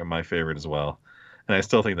favorite and my favorite as well. And I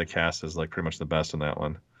still think the cast is like pretty much the best in that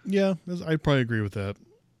one. Yeah, I'd probably agree with that.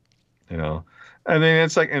 And then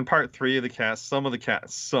it's like in part 3 of the cast,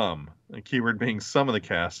 the keyword being some of the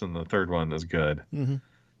cast in the third one is good.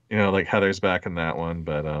 Mm-hmm. Like Heather's back in that one,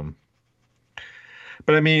 but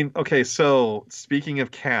I mean, okay, so speaking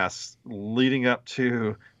of casts leading up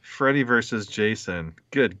to Freddy versus Jason,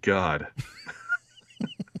 good God.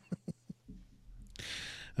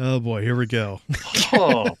 Oh boy, here we go.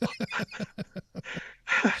 Oh.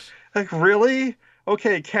 Like, really?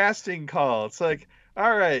 Okay, casting call. It's like,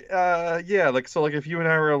 all right, yeah, like, so like if you and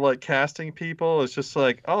I were like casting people, it's just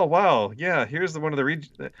like, oh wow, yeah, here's one of the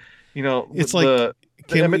it's like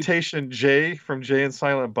the imitation Jay from Jay and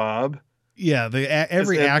Silent Bob. Yeah,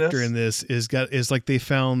 every actor in this is like they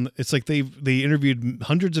found. It's like they interviewed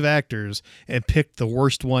hundreds of actors and picked the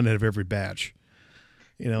worst one out of every batch.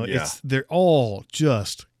 They're all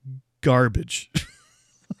just garbage.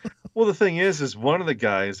 Well, the thing is one of the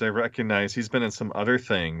guys I recognize. He's been in some other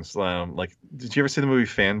things. Like, did you ever see the movie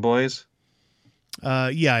Fanboys?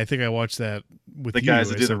 Yeah, I think I watched that with the guys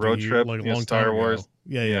that do the road trip, like a long Star time Wars.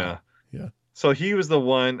 Ago. Yeah. So he was the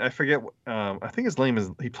one, I forget, I think his name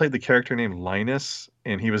is, he played the character named Linus,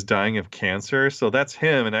 and he was dying of cancer. So that's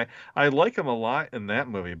him. And I like him a lot in that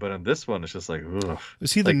movie, but in this one, it's just like, ugh.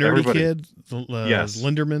 Is he the nerdy kid? Yes.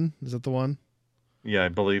 Linderman? Is that the one? Yeah, I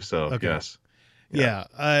believe so. Okay. Yes. Yeah.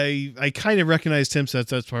 I kind of recognized him, so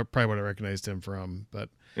that's probably what I recognized him from. But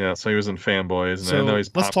yeah, so he was in Fanboys. And so I know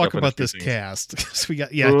he's let's talk about this things. cast. So we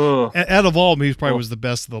got, out of all of them, he probably was the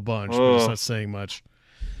best of the bunch, but it's not saying much.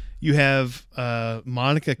 You have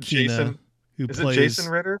Monica Keena, who plays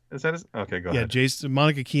Jason Ritter. Is that his? Okay, go ahead. Yeah,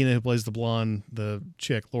 Monica Keena, who plays the blonde, the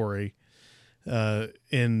chick Lori,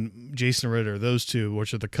 and Jason Ritter. Those two,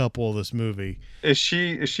 which are the couple of this movie. Is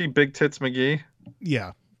she Big Tits McGee?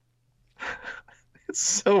 Yeah.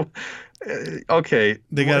 It's so okay.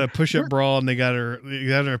 They got a push-up bra, and they got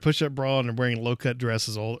her a push-up bra, and they're wearing low-cut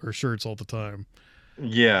dresses or shirts all the time.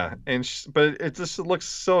 Yeah, but it just looks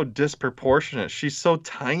so disproportionate. She's so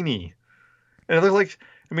tiny, and it looks like,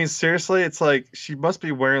 I mean, seriously, it's like she must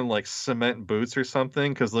be wearing like cement boots or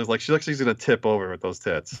something, because like she looks like she's gonna tip over with those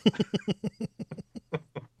tits.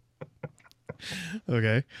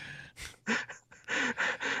 Okay.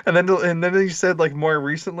 And then you said like more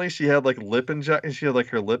recently she had like she had like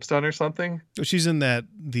her lips done or something. She's in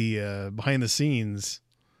the behind the scenes.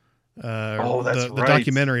 That's the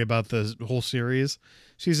documentary about the whole series.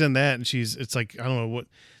 She's in that, and it's like, I don't know what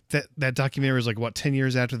that documentary is like, what, 10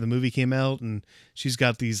 years after the movie came out, and she's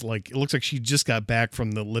got these, like, it looks like she just got back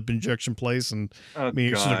from the lip injection place, and God.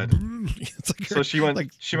 It's like So she went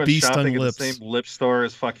shopping at the same lip store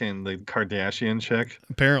as fucking the Kardashian chick.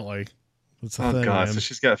 Apparently. That's the Oh thing, God, so man.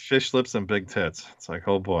 she's got fish lips and big tits. It's like,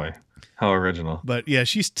 oh boy, how original. But yeah,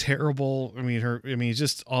 she's terrible. I mean, it's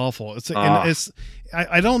just awful. It's and Ah, it's.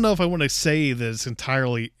 I don't know if I want to say that it's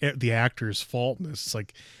entirely the actor's fault. It's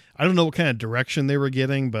like I don't know what kind of direction they were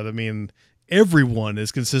getting, but I mean, everyone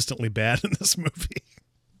is consistently bad in this movie.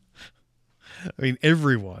 I mean,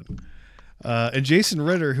 everyone. And Jason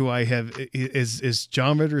Ritter, who I have is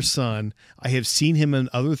John Ritter's son. I have seen him in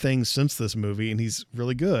other things since this movie, and he's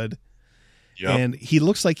really good. yep. And he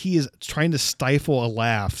looks like he is trying to stifle a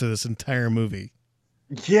laugh to this entire movie.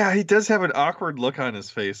 Yeah, he does have an awkward look on his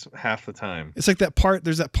face half the time. It's like that part.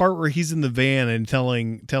 There's that part where he's in the van and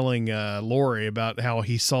telling Lori about how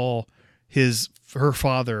he saw her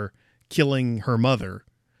father killing her mother,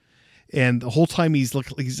 and the whole time he's like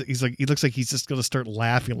he looks like he's just gonna start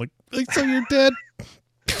laughing like so you're dead,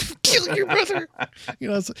 killing your brother.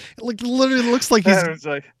 It's like literally looks like he's And it's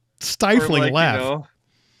like, stifling or like, laugh.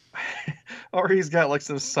 or he's got like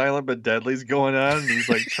some silent but deadlies going on, and he's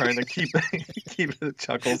like trying to keep the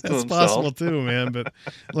chuckles to That's himself. possible too, man. But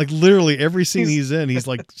like literally every scene he's in, he's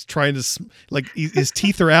like trying to his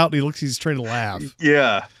teeth are out. And he's trying to laugh.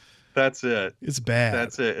 Yeah, that's it. It's bad.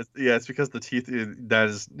 That's it. It's because the teeth. That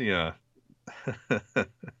is, yeah.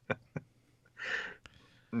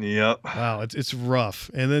 Yep. Wow, it's rough.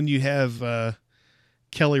 And then you have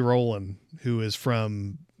Kelly Rowland, who is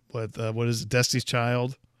from what is it, Destiny's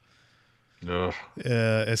Child, Ugh.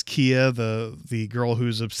 as Kia, the girl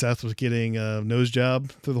who's obsessed with getting a nose job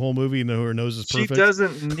through the whole movie. Her nose is perfect. She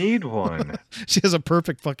doesn't need one. She has a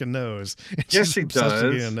perfect fucking nose. Yes, She's she obsessed with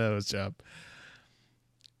does. getting a nose job.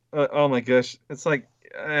 Oh my gosh, it's like,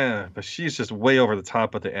 but she's just way over the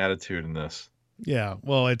top with the attitude in this. Yeah,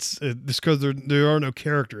 well, it's because there are no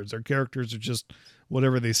characters. Their characters are just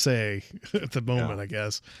whatever they say at the moment, Yeah. I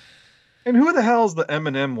guess. And who the hell is the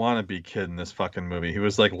Eminem wannabe kid in this fucking movie? He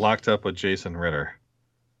was like locked up with Jason Ritter.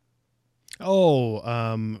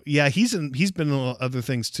 Oh, yeah, he's been in other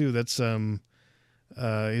things too. That's the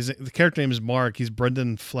character name is Mark. He's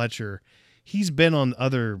Brendan Fletcher. He's been on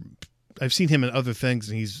other. I've seen him in other things,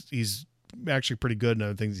 and he's actually pretty good in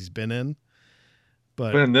other things he's been in.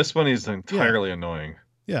 But in this one, he's entirely annoying.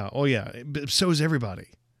 Yeah. Oh yeah. But so is everybody.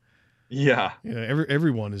 Yeah.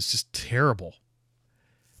 Everyone is just terrible.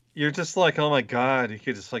 You're just like, oh my God, you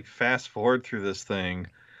could just like fast forward through this thing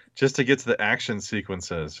just to get to the action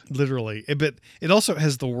sequences. Literally. But it also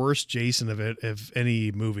has the worst Jason of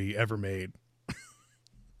any movie ever made.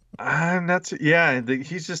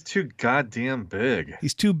 He's just too goddamn big.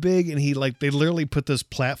 He's too big, and they literally put those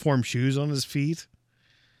platform shoes on his feet.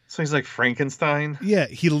 So he's like Frankenstein. Yeah,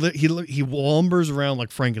 he lumbers around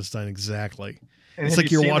like Frankenstein, exactly. And it's have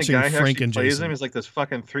like you you're seen watching the guy who Frank actually and plays Jason. him? He's like this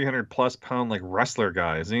fucking 300+ pound like wrestler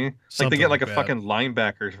guy, isn't he? Like Something they get like a that. fucking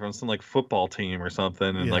linebacker from some like football team or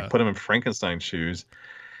something, and Yeah. like put him in Frankenstein shoes.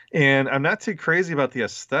 And I'm not too crazy about the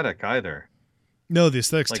aesthetic either. No, the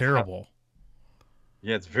aesthetic's Like terrible.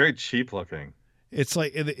 Yeah, it's very cheap looking. It's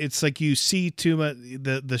like you see too much.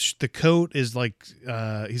 The coat is like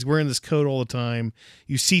he's wearing this coat all the time.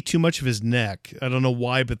 You see too much of his neck. I don't know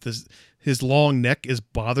why, but his long neck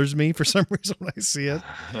bothers me for some reason when I see it.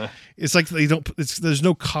 It's like there's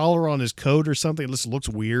no collar on his coat or something. It just looks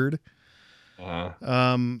weird.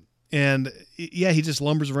 And yeah, he just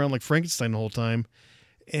lumbers around like Frankenstein the whole time.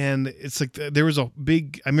 And it's like I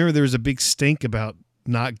remember there was a big stink about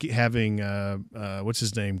not having what's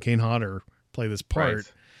his name, Kane Hodder, play this part.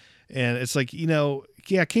 Right. And it's like,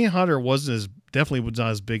 Kane Hodder definitely was not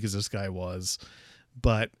as big as this guy was,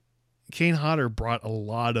 but Kane Hodder brought a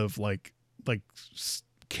lot of like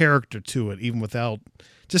character to it, even without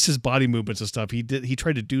just his body movements and stuff. He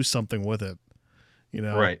tried to do something with it,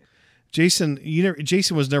 Right. Jason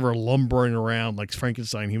was never lumbering around like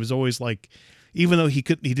Frankenstein. He was always like, even though he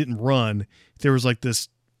didn't run, there was like this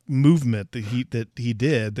movement that he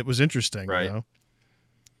did that was interesting. Right.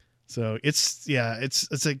 So it's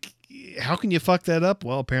like, how can you fuck that up?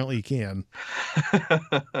 Well, apparently you can,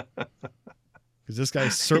 because this guy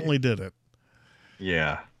certainly did it.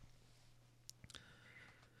 Yeah.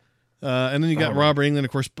 And then you got Robert Englund,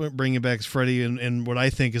 of course, bringing back as Freddy, and what I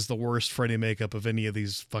think is the worst Freddy makeup of any of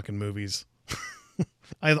these fucking movies.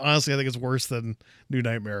 I think it's worse than New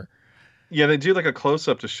Nightmare. Yeah, they do like a close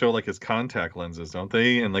up to show like his contact lenses, don't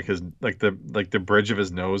they? And like his the bridge of his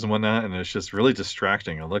nose and whatnot, and it's just really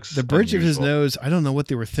distracting. It looks the bridge of his unusual. nose. I don't know what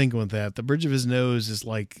they were thinking with that. The bridge of his nose is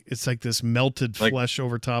like it's like this melted flesh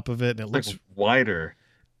over top of it, and it looks like wider,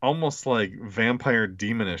 almost like vampire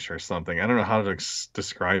demonish or something. I don't know how to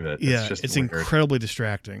describe it. Yeah, it's just it's weird. incredibly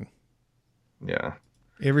distracting. Yeah.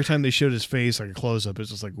 Every time they showed his face, like a close up,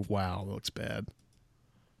 it's just like, wow, that looks bad.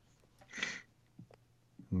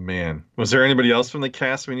 Man, was there anybody else from the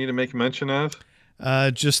cast we need to make mention of?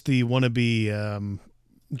 Just the wannabe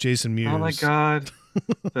Jason Oh my Mewes. God,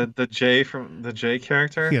 the Jay from the Jay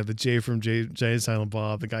character. Yeah, the Jay from Jay and Silent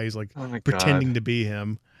Bob, the guy who's like Oh my pretending God, to be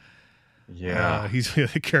him. yeah. He's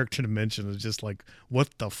the character to mention is just like, what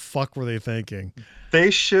the fuck were they thinking? They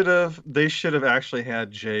should have actually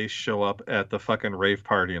had Jay show up at the fucking rave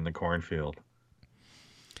party in the cornfield.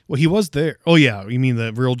 Well, he was there. Oh yeah, you mean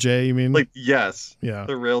the real Jay? You mean? Like, yes, Yeah.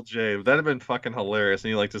 the real Jay. That'd have been fucking hilarious. And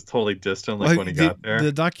he like just totally distant, like Well, when he got there.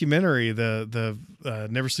 the documentary, the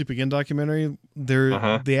Never Sleep Again documentary,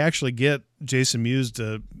 they actually get Jason Mewes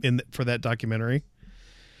for that documentary,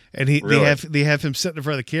 and Really? they have him sitting in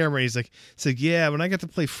front of the camera. And he's like, yeah, when I got to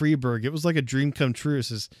play Freeburg, it was like a dream come true.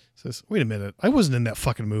 Says, wait a minute, I wasn't in that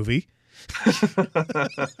fucking movie.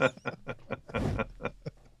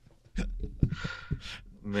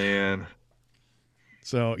 Man.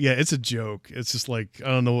 So yeah, it's a joke. It's just like I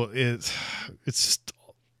don't know. It's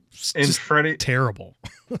And just Freddy terrible.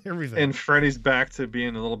 Everything. and Freddy's back to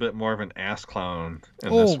being a little bit more of an ass clown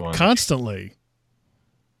in this one. Constantly.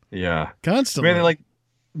 Yeah. Constantly. Man, like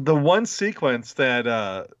the one sequence that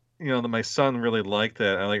that my son really liked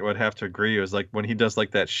that I like would have to agree was like when he does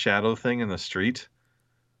like that shadow thing in the street.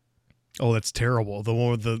 Oh, that's terrible. The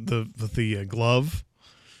one with the glove,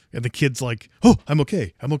 and the kid's like, "Oh, I'm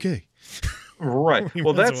okay. I'm okay." Right. He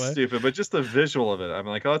Well, runs that's away. stupid, but just the visual of it, I'm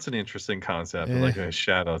like, oh, it's an interesting concept, Eh. like a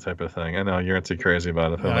shadow type of thing. I know you're into crazy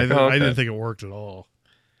about it. But Yeah, I'm like, oh, I okay. didn't think it worked at all.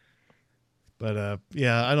 But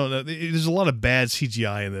yeah, I don't know. There's a lot of bad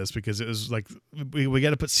CGI in this because it was like we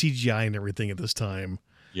got to put CGI in everything at this time.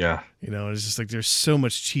 Yeah. It's just like there's so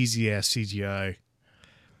much cheesy ass CGI,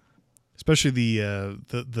 especially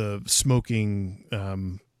the smoking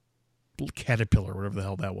caterpillar, whatever the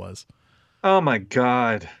hell that was. Oh my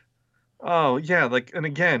God. Oh yeah. Like, and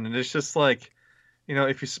again, and it's just like,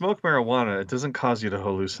 if you smoke marijuana, it doesn't cause you to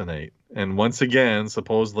hallucinate. And once again,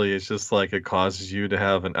 supposedly, it's just like it causes you to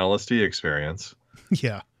have an LSD experience.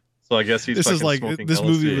 Yeah. So I guess he's This is fucking like smoking this LSD.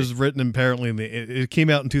 movie was written apparently it came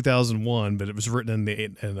out in 2001, but it was written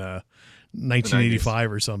in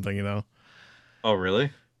 1985 or something. Oh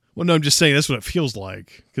really? Well, no, I'm just saying that's what it feels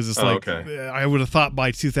like because it's Oh, like okay. I would have thought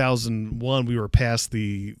by 2001 we were past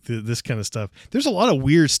the this kind of stuff. There's a lot of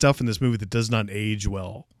weird stuff in this movie that does not age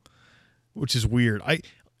well, which is weird. I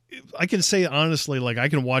can say honestly, like I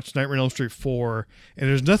can watch Nightmare on Elm Street 4, and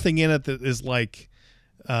there's nothing in it that is like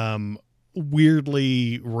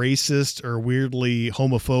weirdly racist or weirdly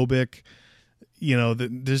homophobic.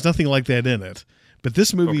 There's nothing like that in it. But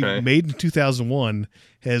this movie, Okay. made in 2001,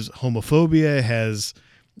 has homophobia, has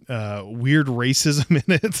weird racism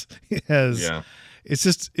in it. It has. Yeah. It's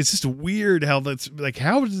just weird how that's like.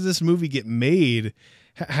 How did this movie get made?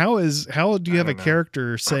 How do you have a don't know.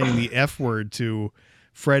 character saying the F word to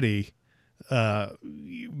Freddy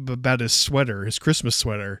about his sweater, his Christmas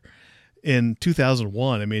sweater, in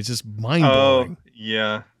 2001? I mean, it's just mind blowing. Oh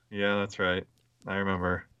yeah. Yeah, that's right. I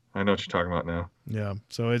remember. I know what you're talking about now. Yeah.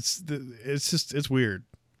 So it's weird.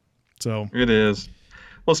 So It is.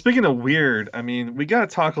 Well, speaking of weird, I mean, we got to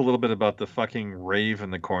talk a little bit about the fucking rave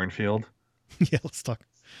in the cornfield. yeah, let's talk.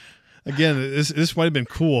 Again, this might have been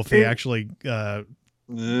cool if they It- actually Ugh,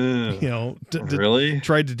 really?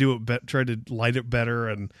 tried to do it, tried to light it better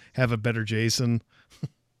and have a better Jason.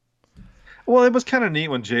 Well, it was kind of neat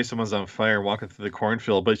when Jason was on fire walking through the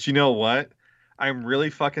cornfield, but you know what? I'm really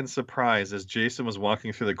fucking surprised as Jason was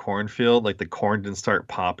walking through the cornfield, like the corn didn't start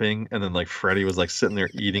popping, and then like Freddy was like sitting there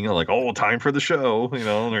eating it, like, oh, time for the show, or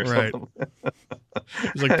Right. something.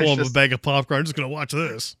 He's like It's pulling up a just- bag of popcorn. I'm just gonna watch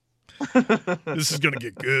this. This is gonna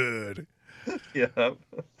get good. Yeah.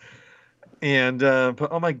 And but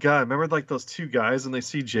oh my God, remember like those two guys and they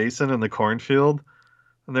see Jason in the cornfield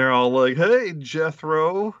and they're all like, "Hey,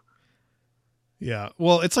 Jethro." Yeah.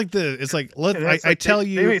 Well, it's like And it's I like tell they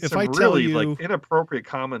you made if some I tell really you like inappropriate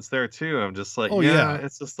comments there too. I'm just like, Oh, yeah, yeah.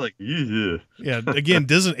 it's just like, yeah. yeah, again,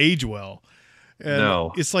 doesn't age well. And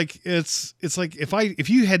No. it's like if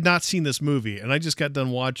you had not seen this movie and I just got done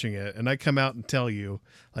watching it and I come out and tell you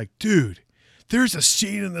like, dude, there's a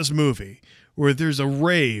scene in this movie where there's a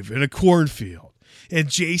rave in a cornfield and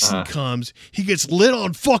Jason comes, he gets lit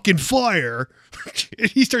on fucking fire, and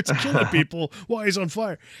he starts killing people while he's on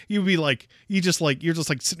fire. You'd be like, you're just like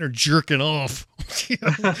sitting there jerking off,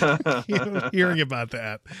 hearing about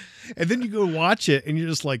that, and then you go watch it and you're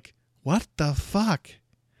just like, what the fuck?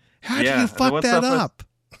 How do Yeah, you and then fuck what's that up with- up?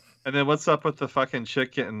 And then what's up with the fucking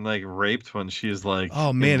chick getting like raped when she's like,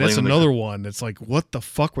 Oh man, that's laying in the- another one. It's like, what the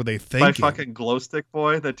fuck were they by thinking? fucking glow stick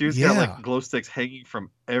boy. That dude's got Yeah. like glow sticks hanging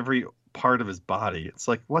from every part of his body. It's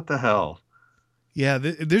like, what the hell? Yeah,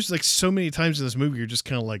 there's like so many times in this movie you're just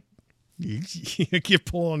kind of like you get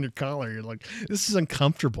pulled on your collar. You're like, this is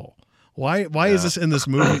uncomfortable. Why is Yeah. this in this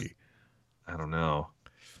movie? I don't know.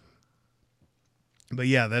 But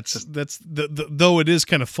yeah, that's though it is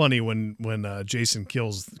kind of funny when Jason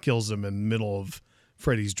kills him in the middle of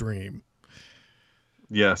Freddy's dream.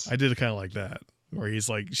 Yes. I did kind of like that, where he's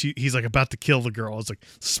like he's like about to kill the girl. It's like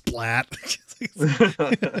splat.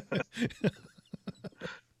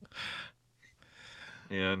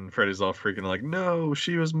 And Freddy's all freaking like, no,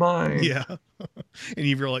 she was mine. Yeah, and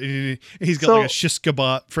you realize he's got So- like a shish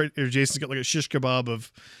kebab. Or Jason's got like a shish kebab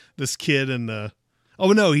of this kid, and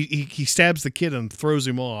oh no, he stabs the kid and throws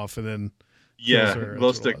him off, and then Yeah, her,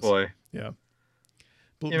 glow that's what it stick was. boy. yeah,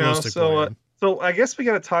 You know, so I guess we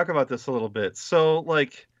got to talk about this a little bit. So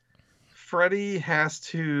like, Freddy has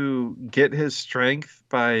to get his strength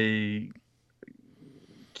by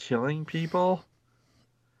killing people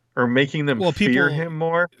or making them Well, fear people- him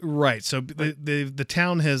more. right. So the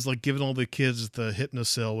town has like given all the kids the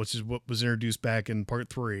Hypnocil, which is what was introduced back in part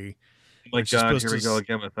 3. Oh my which is God, supposed here we to go s-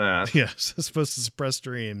 again with that. Yes, it's supposed to suppress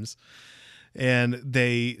dreams, and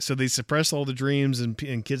they suppress all the dreams, and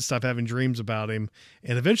kids stop having dreams about him,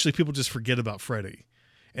 and eventually people just forget about Freddy,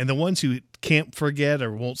 and the ones who can't forget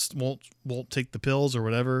or won't take the pills or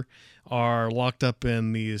whatever are locked up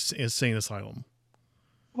in the insane asylum.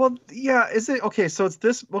 Well, yeah, is it okay? So it's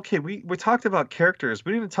this. Okay, we talked about characters.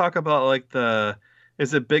 We didn't talk about like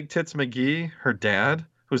is it Big Tits McGee, her dad,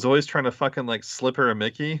 who's always trying to fucking like slip her a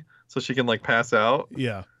Mickey so she can like pass out,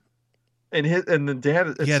 Yeah, and the dad.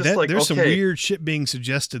 It's yeah. just like, There's some okay. weird shit being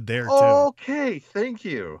suggested there too. Okay, thank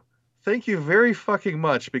you. Thank you very fucking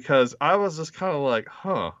much, because I was just kind of like,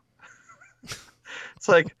 huh. It's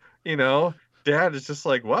like, dad is just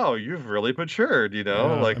like, wow, you've really matured,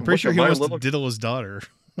 like I'm pretty sure look he at my wants little. to diddle his daughter.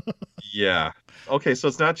 Yeah. Okay, so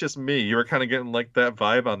it's not just me. You were kind of getting like that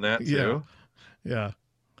vibe on that too. Yeah.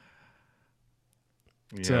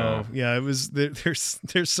 Yeah. So yeah, it was there's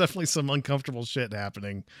definitely some uncomfortable shit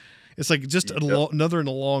happening. It's like just Yep. another in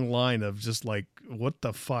a long line of just like, what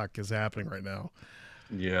the fuck is happening right now?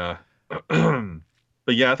 Yeah.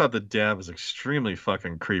 But yeah, I thought the dad was extremely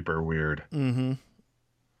fucking creeper weird. Mm-hmm.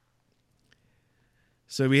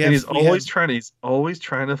 So And he's always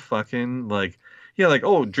trying to fucking like, yeah, like,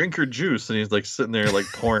 oh, drink your juice, and he's like sitting there like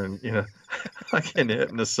pouring, fucking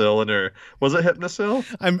Hypnocil in her. Was it Hypnocil?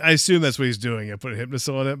 I assume that's what he's doing. I put a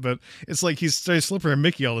Hypnocil on it, but it's like he's slipping her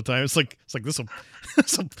Mickey all the time. It's like this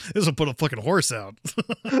will put a fucking horse out.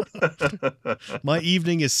 My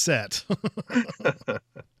evening is set.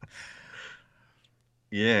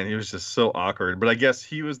 Yeah, and he was just so awkward. But I guess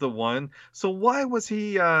he was the one. So why was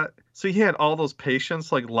he so he had all those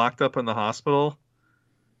patients like locked up in the hospital,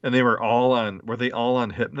 and were they all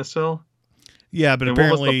on Hypnocil? Yeah, but And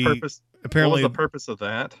what was apparently the purpose? apparently What was the purpose of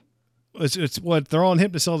that? it's what they're on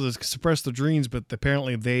Hypnocil to suppress the dreams, but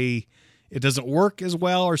apparently it doesn't work as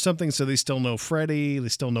well or something, so they still know Freddy, they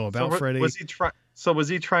still know about Freddy. Was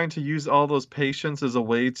he trying to use all those patients as a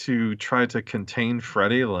way to try to contain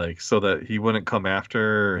Freddy, like so that he wouldn't come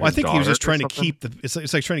after? Well, I think he was just daughter or trying to something? keep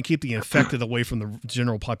it's like trying to keep the infected away from the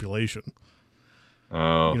general population.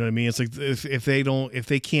 Oh, You know what I mean? It's like if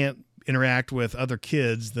they can't interact with other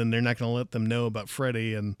kids, then they're not going to let them know about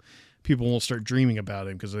Freddy, and people won't start dreaming about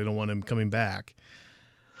him because they don't want him coming back.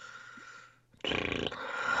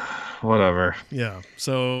 whatever. Yeah.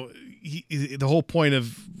 So the whole point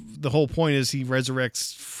is he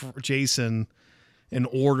resurrects Jason in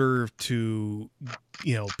order to,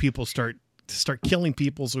 people start killing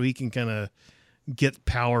people so he can kind of get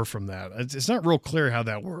power from that. It's not real clear how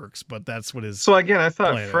that works, but that's what his. So again, I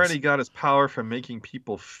thought plan is. Freddy got his power from making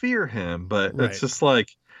people fear him, but Right. it's just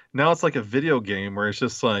like now it's like a video game where it's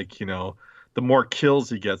just like, the more kills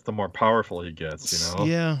he gets, the more powerful he gets,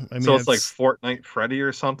 Yeah. I mean, So it's like Fortnite Freddy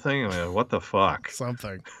or something. I mean, what the fuck?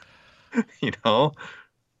 something.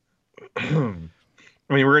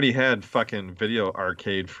 I mean, we already had fucking video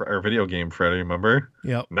game Freddy, remember?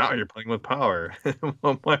 Yep. Now you're playing with power.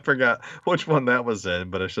 I forgot which one that was in,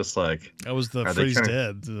 but it's just like, That was the Are they Freddy's trying to-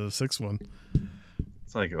 Dead, the sixth one.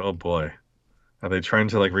 it's like, oh boy. Are they trying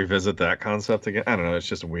to like revisit that concept again? I don't know. It's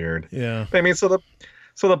just weird. Yeah. I mean, so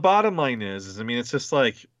the bottom line is I mean, it's just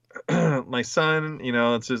like my son,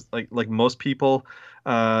 it's just like most people,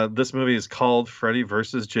 this movie is called Freddy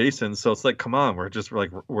versus Jason. So it's like, come on, we're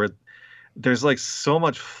there's like so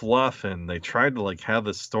much fluff, and they tried to like have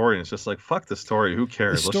this story, and it's just like, fuck the story. Who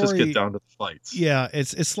cares? Let's just story- get down to the fights. Yeah.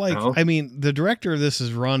 It's like, No? I mean, the director of this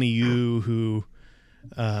is Ronnie Yu, who,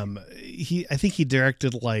 I think he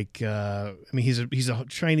directed like, I mean, he's a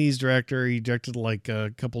Chinese director. He directed like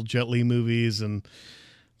a couple Jet Li movies and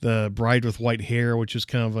the Bride with White Hair, which is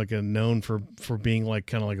kind of like a known for being like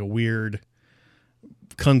kind of like a weird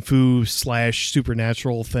kung fu /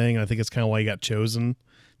 supernatural thing. I think it's kind of why he got chosen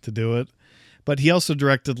to do it. But he also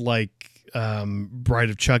directed like Bride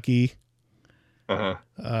of Chucky,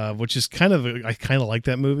 which is kind of I kind of like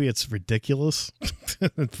that movie. It's ridiculous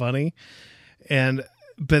and funny,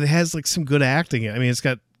 but it has like some good acting. I mean, it's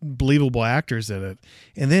got believable actors in it,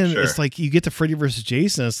 and then it's like you get to Freddy versus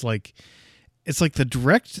Jason. It's like the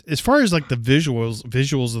direct, as far as like the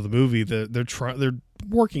visuals of the movie, they're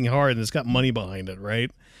working hard and it's got money behind it,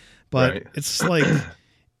 right? But it's like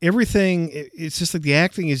everything. It's just like the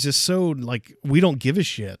acting is just so like we don't give a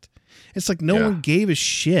shit. It's like no one gave a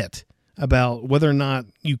shit about whether or not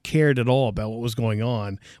you cared at all about what was going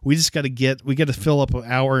on. We just got to fill up an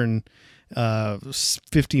hour and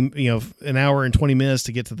 50, an hour and 20 minutes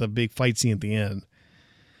to get to the big fight scene at the end.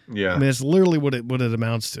 Yeah. I mean, it's literally what it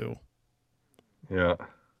amounts to. Yeah.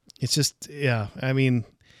 It's just, I mean,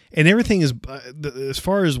 and everything is, as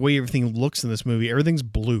far as the way everything looks in this movie, everything's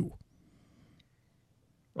blue.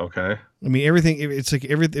 Okay. I mean, everything, it's like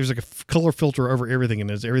there's like a color filter over everything, and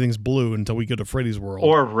everything's blue until we go to Freddy's world.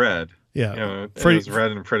 Or red. Yeah. Freddy's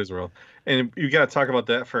red in Freddy's world. And you got to talk about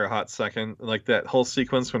that for a hot second. Like that whole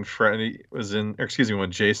sequence when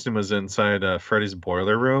when Jason was inside Freddy's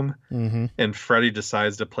boiler room, and Freddy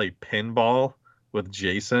decides to play pinball with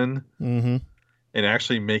Jason, and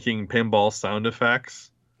actually making pinball sound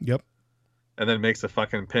effects. Yep. And then makes a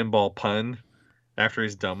fucking pinball pun after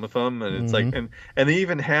he's done with them. And it's like, and they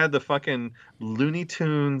even had the fucking Looney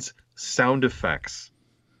Tunes sound effects.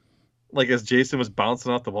 Like as Jason was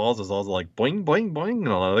bouncing off the walls, it was all like boing, boing, boing, and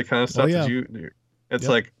all that kind of stuff. It's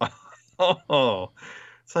like,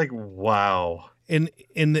 it's like, wow. And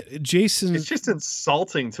Jason, it's just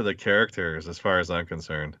insulting to the characters as far as I'm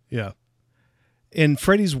concerned. Yeah. In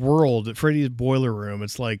Freddy's world, Freddy's boiler room,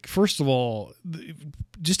 it's like, first of all,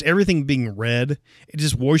 just everything being red, it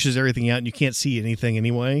just washes everything out and you can't see anything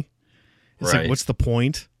anyway. It's like, what's the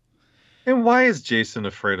point? And why is Jason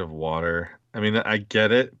afraid of water? I mean, I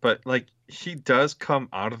get it, but like he does come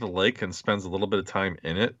out of the lake and spends a little bit of time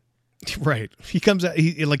in it. Right. He comes out,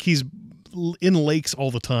 he's in lakes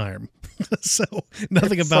all the time. So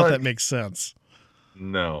nothing about that makes sense.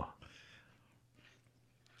 No.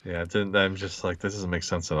 Yeah, I'm just like, this doesn't make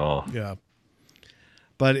sense at all. Yeah.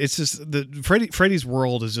 But it's just Freddy's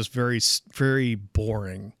world is just very, very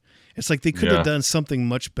boring. It's like they could have done something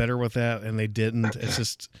much better with that, and they didn't. It's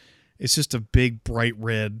just a big bright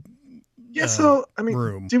red. Yeah. So I mean,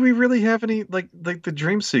 room. Do we really have any like the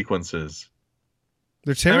dream sequences?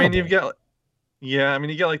 They're terrible. I mean,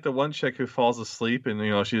 you got like the one chick who falls asleep,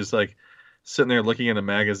 and she's like sitting there looking at a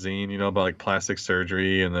magazine, about like plastic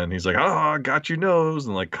surgery, and then he's like, "Oh, I got your nose,"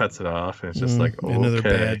 and like cuts it off, and it's just like, okay. Another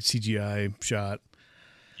bad CGI shot.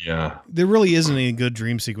 Yeah, there really isn't any good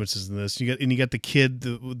dream sequences in this. You got the kid,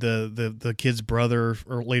 the kid's brother,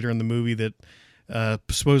 or later in the movie that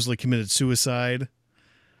supposedly committed suicide.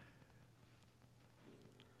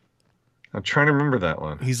 I'm trying to remember that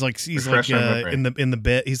one. He's like in the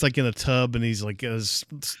bed. He's like in a tub, and he's like his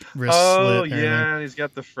wrist slit. Oh yeah, and he's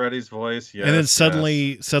got the Freddy's voice. Yeah, and then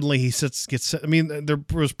suddenly he gets. I mean, there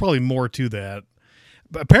was probably more to that,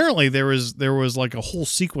 but apparently there was like a whole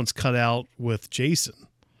sequence cut out with Jason.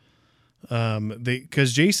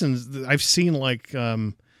 Because Jason's, I've seen like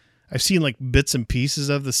bits and pieces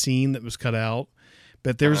of the scene that was cut out,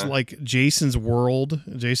 but there's like Jason's world,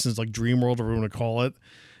 Jason's like dream world, whatever you want to call it,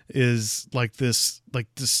 is like this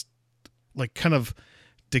kind of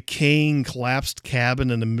decaying, collapsed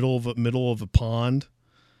cabin in the middle of a pond,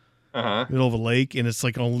 middle of a lake, and it's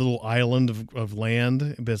like on a little island of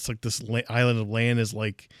land, but it's like this island of land is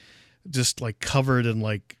like just like covered in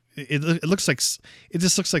like it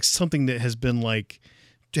just looks like something that has been like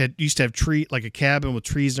used to have like a cabin with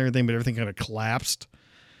trees and everything, but everything kind of collapsed.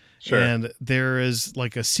 Sure. And there is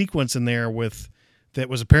like a sequence in there that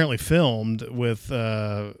was apparently filmed with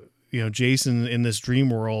Jason in this dream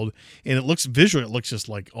world, and it looks just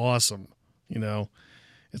like awesome.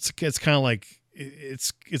 It's kind of like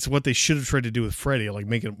it's what they should have tried to do with Freddy, like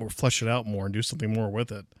make it more, flesh it out more, and do something more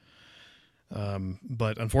with it.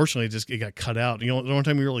 But unfortunately, it got cut out. The only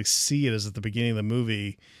time you really see it is at the beginning of the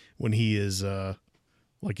movie when he is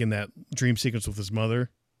like in that dream sequence with his mother.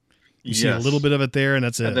 You see a little bit of it there, and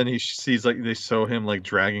that's it. And then he sees like they show him like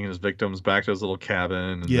dragging his victims back to his little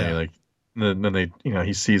cabin, and they like then they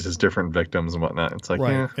he sees his different victims and whatnot. It's like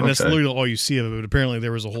and that's literally all you see of it. But apparently,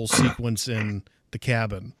 there was a whole sequence in the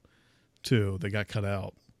cabin too that got cut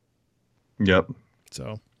out. Yep.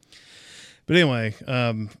 So, but anyway,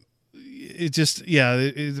 it just, yeah,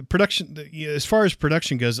 the production, as far as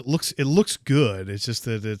production goes, it looks good. It's just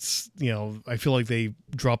that it's, I feel like they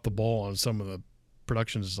dropped the ball on some of the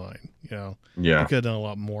production design. They Yeah. could have done a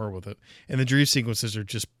lot more with it. And the dream sequences are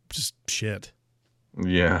just shit.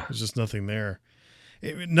 Yeah. There's just nothing there.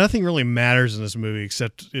 Nothing really matters in this movie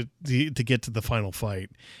except to get to the final fight.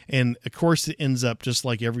 And of course it ends up just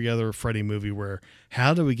like every other Freddy movie where,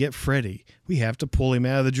 how do we get Freddy? We have to pull him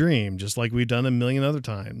out of the dream, just like we've done a million other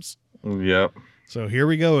times. Yep. So here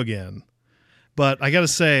we go again. But I got to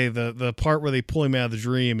say, the part where they pull him out of the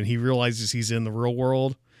dream and he realizes he's in the real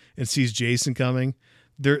world and sees Jason coming,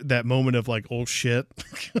 that moment of like, oh shit,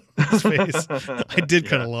 his face, I did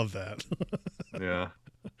kind of love that. Yeah.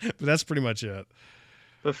 But that's pretty much it.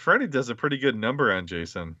 But Freddy does a pretty good number on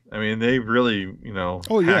Jason. I mean, they really,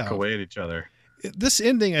 hack away at each other. This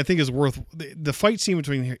ending, I think, is worth the fight scene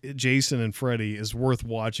between Jason and Freddy is worth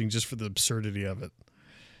watching just for the absurdity of it.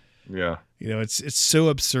 Yeah. It's so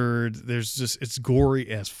absurd. It's gory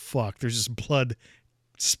as fuck. There's just blood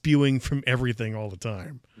spewing from everything all the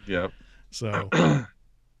time. Yep. So,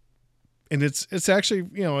 and it's actually,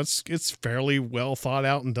 it's fairly well thought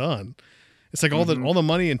out and done. It's like all the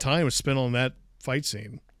money and time was spent on that fight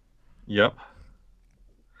scene. Yep.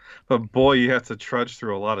 But boy, you have to trudge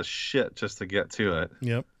through a lot of shit just to get to it.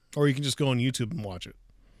 Yep. Or you can just go on YouTube and watch it.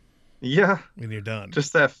 Yeah. And you're done.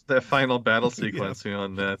 Just that final battle sequence,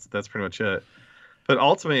 and that's pretty much it. But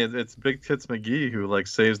ultimately, it's Big Tits McGee who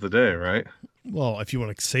saves the day, right? Well, if you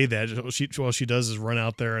want to say that, all she does is run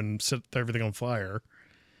out there and set everything on fire.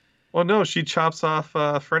 Well, no, she chops off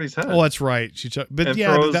Freddy's head. Oh, that's right. But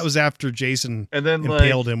yeah, that was after Jason and then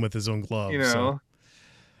impaled him with his own glove.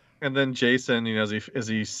 And then Jason, as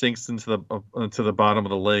he sinks into the bottom of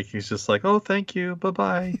the lake, he's just like, "Oh, thank you, bye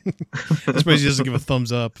bye." I suppose he doesn't give a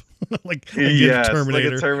thumbs up, like Terminator. Like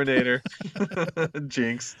a Terminator.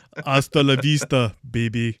 Jinx. Hasta la vista,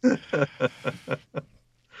 baby.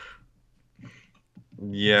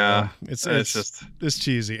 Yeah, it's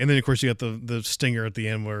cheesy. And then of course you got the stinger at the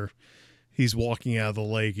end where he's walking out of the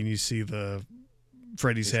lake and you see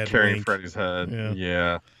Freddy's head carrying Freddy's head.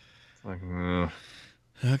 Yeah. It's like,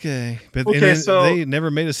 okay, but they never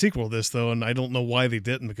made a sequel to this though, and I don't know why they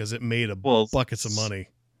didn't, because it made buckets of money.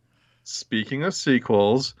 Speaking of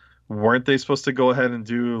sequels, weren't they supposed to go ahead and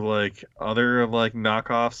do other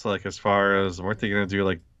knockoffs? As far as, weren't they going to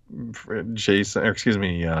do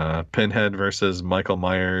Pinhead versus Michael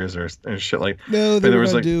Myers or shit like? No, they were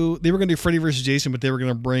going to do Freddy versus Jason, but they were going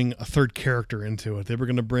to bring a third character into it. They were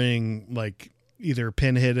going to bring either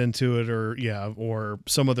Pinhead into it or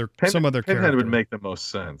some other character. Pinhead would make the most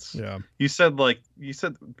sense. Yeah. You said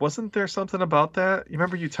wasn't there something about that? You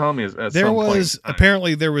remember you telling me at there some was point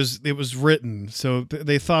apparently it was written, so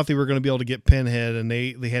they thought they were going to be able to get Pinhead, and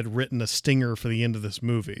they had written a stinger for the end of this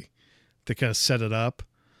movie to kind of set it up,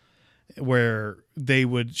 where they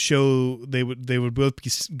would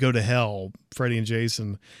both go to hell, Freddy and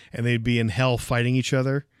Jason, and they'd be in hell fighting each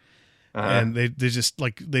other. And they just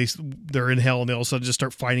they're in hell and they all of a sudden just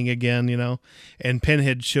start fighting again, and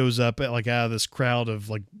Pinhead shows up out of this crowd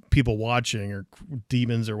of people watching, or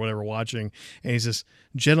demons or whatever watching, and he says,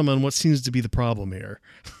 "Gentlemen, what seems to be the problem here?"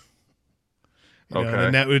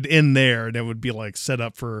 And that would end there, and that would be set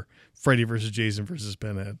up for Freddy versus Jason versus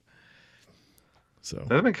Pinhead. So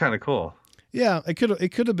that'd have been kind of cool. Yeah, it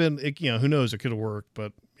could have been, who knows, it could have worked,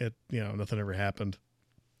 but nothing ever happened.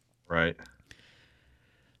 Right.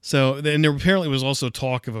 So then there apparently was also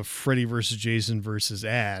talk of a Freddy versus Jason versus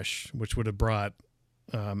Ash, which would have brought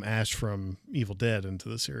Ash from Evil Dead into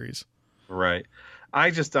the series. Right. I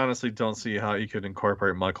just honestly don't see how you could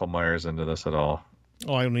incorporate Michael Myers into this at all.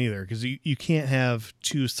 Oh, I don't either, because you can't have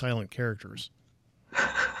two silent characters.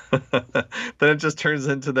 Then it just turns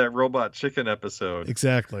into that Robot Chicken episode.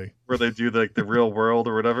 Exactly. Where they do the real world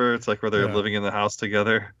or whatever. It's where they're living in the house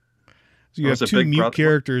together. So you have two mute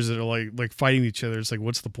characters that are like fighting each other. It's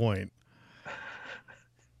what's the point?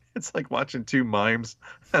 It's like watching two mimes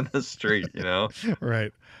on the street,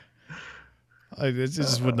 Right. It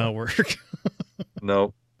just would not work.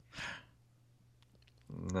 Nope.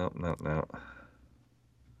 No.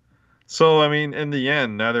 So, in the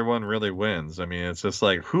end, neither one really wins. It's just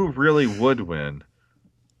who really would win?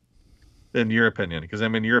 In your opinion, because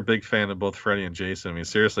you're a big fan of both Freddy and Jason.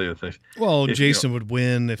 Seriously, Jason would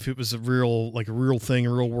win if it was a real thing,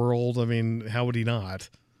 a real world. How would he not?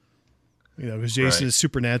 Because Jason is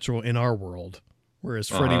supernatural in our world, whereas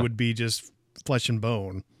Freddy would be just flesh and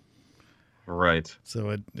bone. Right.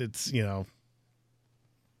 So it's I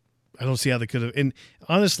don't see how they could have. And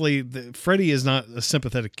honestly, Freddy is not a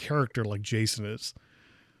sympathetic character like Jason is.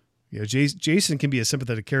 Jason can be a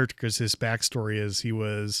sympathetic character because his backstory is he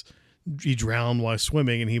was he drowned while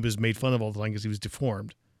swimming, and he was made fun of all the time because he was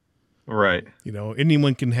deformed. Right. You know,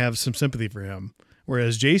 anyone can have some sympathy for him.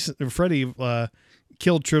 Whereas Freddy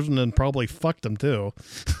killed children and probably fucked them too.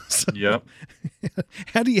 So, Yep.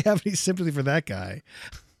 how do you have any sympathy for that guy?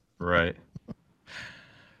 Right.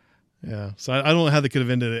 Yeah. So I don't know how they could have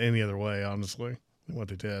ended it any other way, honestly, than what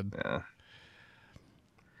they did. Yeah.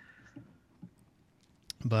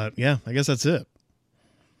 But yeah, I guess that's it.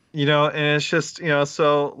 You know, and it's just, you know,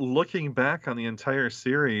 so looking back on the entire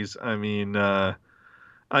series, I mean,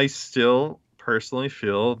 I still personally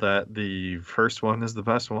feel that the first one is the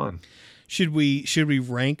best one. Should we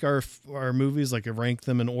rank our movies, like rank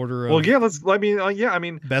them in order of? Well, yeah, I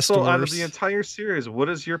mean, best so to out of worst? the entire series, what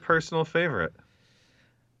is your personal favorite?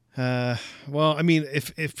 Well, I mean,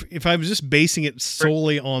 if I was just basing it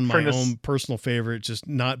solely on my own personal favorite, just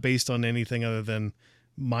not based on anything other than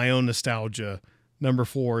my own nostalgia, number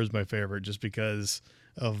 4 is my favorite, just because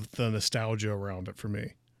of the nostalgia around it for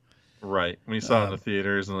me. Right. When you saw it in the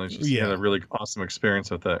theaters and you had a really awesome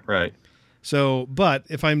experience with it. Right. So, but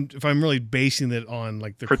if I'm really basing it on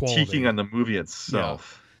like the critiquing quality, on the movie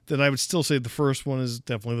itself, then I would still say the first one is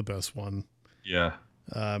definitely the best one. Yeah.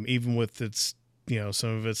 Even with its, you know,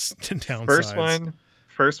 some of its downsides.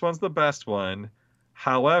 First one's the best one.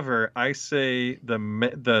 However, I say the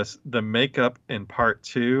makeup in part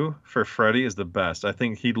 2 for Freddy is the best. I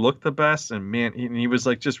think he looked the best, and man, he was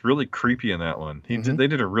like just really creepy in that one. They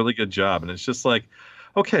did a really good job, and it's just like,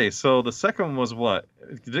 okay, so the second one was what?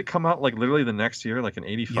 Did it come out like literally the next year, like in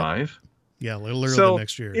 85? Yep. Yeah, literally the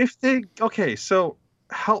next year. So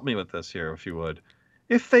help me with this here, if you would.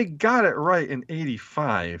 If they got it right in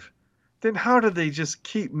 85, then how did they just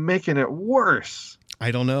keep making it worse? I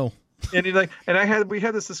don't know. And we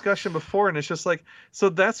had this discussion before, and it's just like, so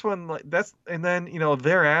that's when and then, you know,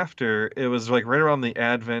 thereafter it was like right around the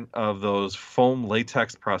advent of those foam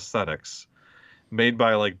latex prosthetics made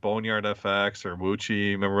by like Boneyard FX or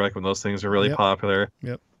Wuchi. Remember, like when those things were really popular?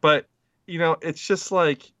 Yep. But you know, it's just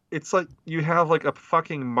like you have like a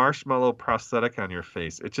fucking marshmallow prosthetic on your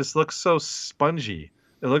face. It just looks so spongy.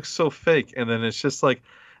 It looks so fake, and then it's just like,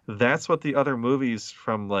 that's what the other movies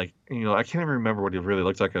from, like, you know, I can't even remember what it really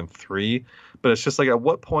looked like in 3, but it's just like, at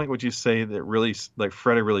what point would you say that really, like,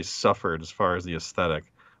 Freddy really suffered as far as the aesthetic?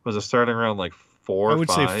 Was it starting around like 4 or 5? I would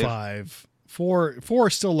say 5. 4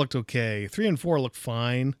 still looked okay. 3 and 4 looked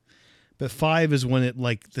fine, but 5 is when it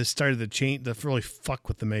like this started to change, to really fuck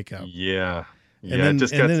with the makeup. Yeah. And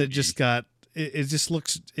then it just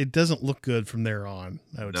looks, it doesn't look good from there on,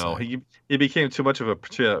 I would say. No, he became too much of a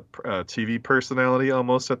TV personality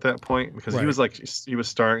almost at that point, because he was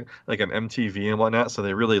starring like on MTV and whatnot, so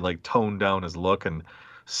they really like toned down his look and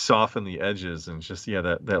softened the edges, and just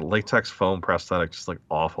that latex foam prosthetic just like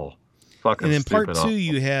awful. Fucking and then stupid. part 2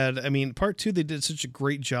 you had, I mean, part 2 they did such a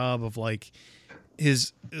great job of like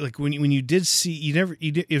his, like when you did see,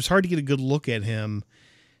 it was hard to get a good look at him.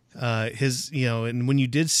 His, you know, and when you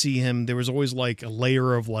did see him, there was always like a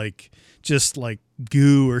layer of like just like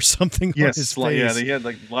goo or something on his face. Yeah, they had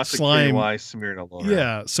like lots slime. of KY smeared all over.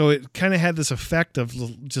 Yeah, so it kind of had this effect of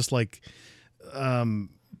just like, I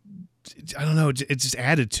don't know, it just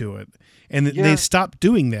added to it, and they stopped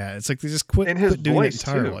doing that. It's like they just quit doing it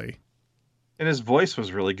entirely. Too. And his voice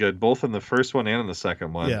was really good, both in the first one and in the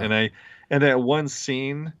second one. Yeah. And that one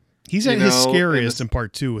scene. He's at his scariest in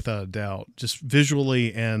part 2, without a doubt, just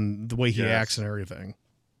visually and the way he acts and everything.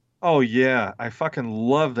 Oh yeah, I fucking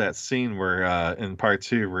love that scene where in part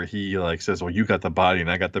 2 where he like says, "Well, you got the body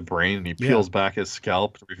and I got the brain," and he peels back his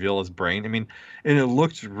scalp to reveal his brain. I mean, and it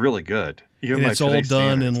looked really good. And it's all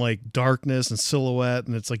done in like darkness and silhouette,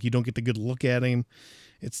 and it's like you don't get the good look at him.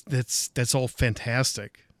 That's all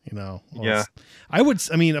fantastic, you know. Well, I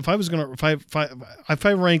mean, if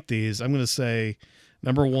I rank these, I'm gonna say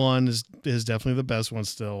number 1 is definitely the best one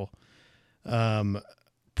still.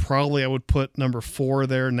 Probably I would put number 4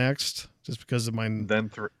 there next, just because of my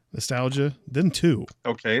nostalgia. Then 2.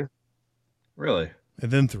 Okay. Really? And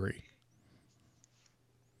then 3.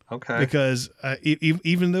 Okay. Because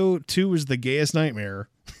even though 2 is the gayest nightmare,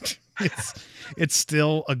 it's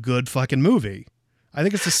still a good fucking movie. I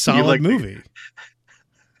think it's a solid movie.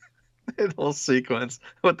 That whole sequence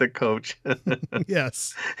with the coach.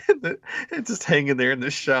 Yes. It's just hanging there in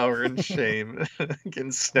the shower in shame,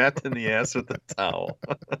 getting snapped in the ass with the towel.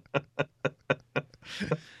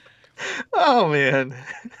 Oh man,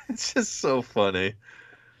 it's just so funny.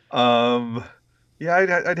 Yeah,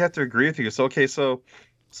 I'd have to agree with you. So okay, so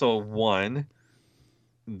 1,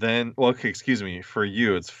 then excuse me. For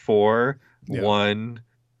you, it's 4, 1,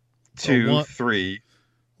 2, 3.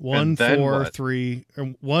 1, 4, 3, or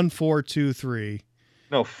 1, 4, 2, 3.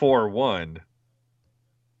 No, 4, 1.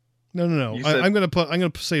 No. You said I'm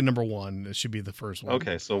gonna say number 1. It should be the first one.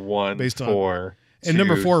 okay. So 1, Based on 4, and 2,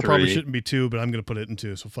 number 4 probably 3. shouldn't be 2, but I'm gonna put it in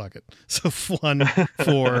 2. So fuck it. So 1,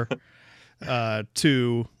 4,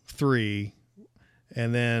 2, 3,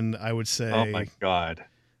 and then I would say Oh my god.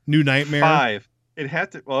 New Nightmare. 5. It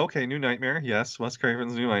had to. Well, okay. New Nightmare. Yes, Wes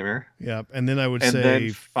Craven's New Nightmare. Yeah, and then I would And say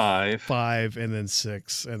then 5. 5, and then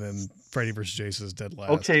 6, and then Freddy vs. Jason's Dead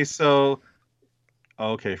Last. Okay, so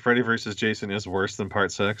Freddy versus Jason is worse than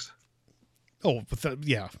part 6. Oh, but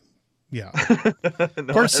yeah. No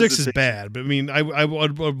Part 6 is hesitation. bad, but I mean, I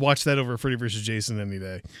would watch that over Freddy vs. Jason any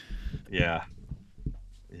day. Yeah.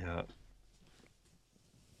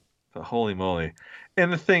 But holy moly!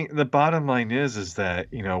 And the bottom line is that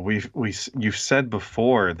you've said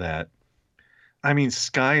before that, I mean,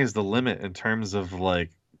 sky is the limit in terms of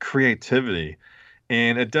like creativity,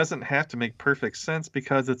 and it doesn't have to make perfect sense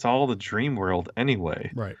because it's all the dream world anyway.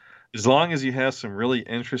 Right. As long as you have some really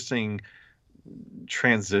interesting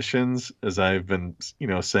transitions, as I've been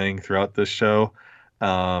saying throughout this show,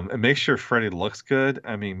 and make sure Freddy looks good.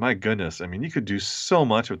 I mean, my goodness, I mean, you could do so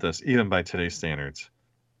much with this even by today's standards.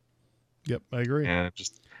 Yep, I agree. And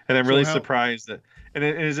I'm really surprised that. And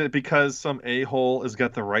is it because some a-hole has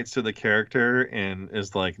got the rights to the character and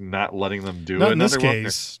is like not letting them do not it? in this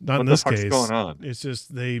case. Not in this case. What's going on? It's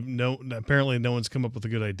just apparently no one's come up with a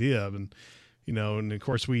good idea, and and of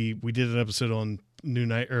course we did an episode on New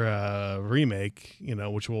Night or remake,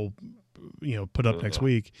 which we'll put up next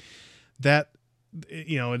week. That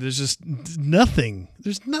there's just nothing.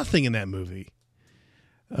 There's nothing in that movie.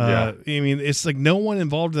 I mean, it's like no one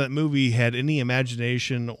involved in that movie had any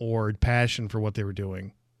imagination or passion for what they were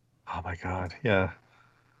doing. Oh my god, yeah.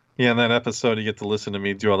 In that episode, you get to listen to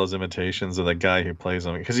me do all those imitations of the guy who plays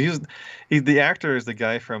him, because he's the actor is the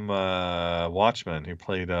guy from Watchmen who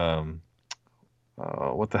played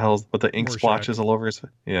what the ink splotches all over his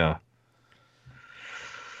face. Yeah.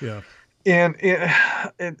 And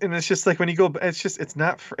it's just like when you go, it's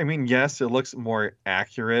not. I mean, yes, it looks more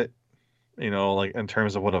accurate, like in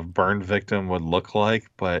terms of what a burn victim would look like,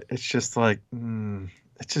 but it's just like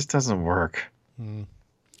it just doesn't work.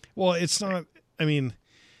 Well, it's not. I mean,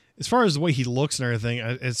 as far as the way he looks and everything,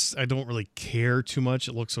 I don't really care too much.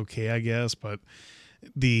 It looks okay, I guess, but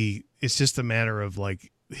it's just a matter of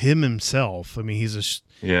like him himself. I mean, it's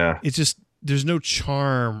just there's no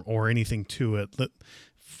charm or anything to it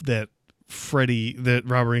that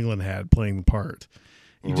Robert Englund had playing the part.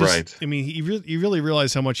 Right. I mean, you really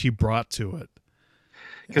realize how much he brought to it.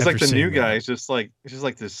 Because like the new guy is just like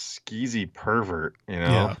this skeezy pervert,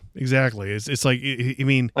 Yeah, exactly. It's like I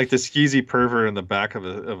mean, like the skeezy pervert in the back of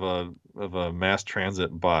a mass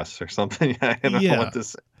transit bus or something. I don't know what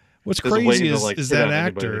this. What's crazy is that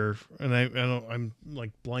actor, and I'm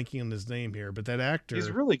like blanking on his name here, but that actor,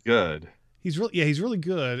 he's really good. He's really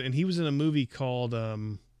good, and he was in a movie called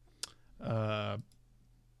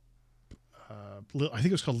I think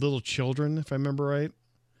it was called Little Children, if I remember right.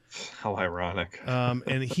 How ironic.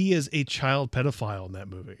 And he is a child pedophile in that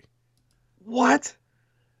movie. What?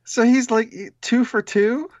 So he's like 2 for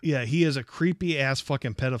 2? Yeah, he is a creepy ass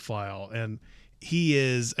fucking pedophile, and he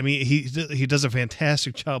is. I mean, he does a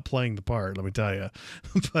fantastic job playing the part. Let me tell you,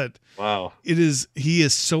 but wow, he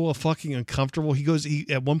is so fucking uncomfortable.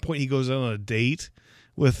 At one point he goes on a date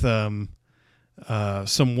with some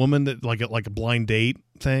woman that like a blind date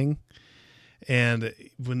thing. And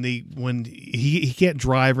when he can't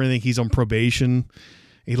drive or anything, he's on probation.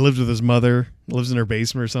 He lives with his mother, lives in her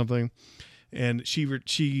basement or something. And she at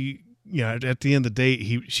the end of the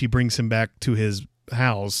date, she brings him back to his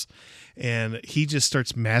house, and he just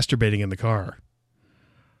starts masturbating in the car.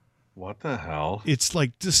 What the hell? It's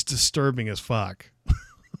like just disturbing as fuck.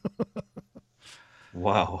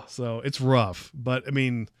 Wow. So it's rough, but I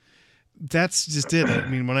mean, that's just it. I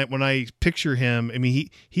mean, when I picture him, I mean,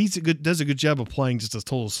 he does a good job of playing just a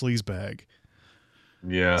total sleazebag.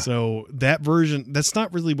 Yeah. So that version, that's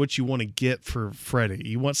not really what you want to get for Freddy.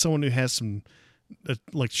 You want someone who has some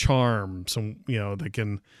like charm, some that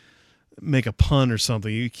can make a pun or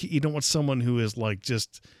something. You don't want someone who is like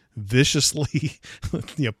just viciously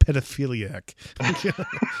pedophiliac.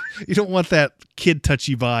 You don't want that kid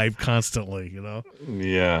touchy vibe constantly.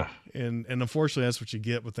 Yeah. And unfortunately, that's what you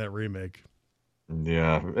get with that remake.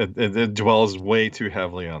 Yeah, it dwells way too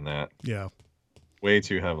heavily on that. Yeah, way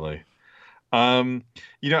too heavily. I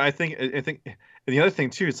think the other thing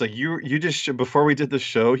too, it's like you just before we did the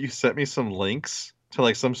show, you sent me some links to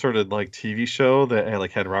like some sort of like TV show that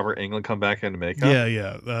had Robert Englund come back into makeup.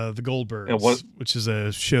 Yeah, the Goldbergs, which is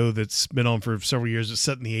a show that's been on for several years. It's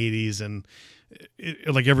set in the 80s, and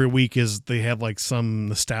like every week is they have like some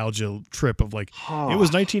nostalgia trip of like it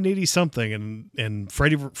was 1980 something, and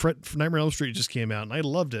Nightmare on Elm Street just came out and I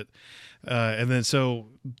loved it, and then so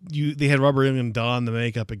they had Robert Englund don the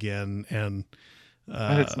makeup again, and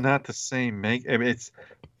but it's not the same make. I mean,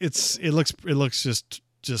 it looks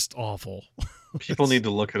just awful. People need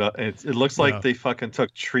to look it up. It looks like Yeah. they fucking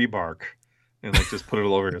took tree bark and like just put it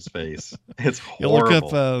all over his face. It's You'll horrible.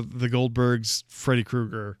 look up the Goldbergs Freddy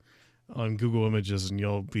Krueger on Google Images and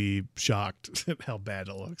you'll be shocked at how bad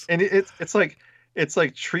it looks. And it's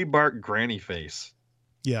like tree bark granny face.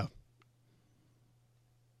 Yeah.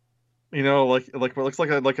 You know, like it looks like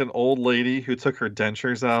an old lady who took her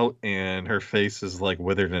dentures out and her face is like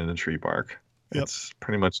withered in the tree bark. Yep. It's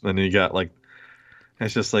pretty much. Then you got like,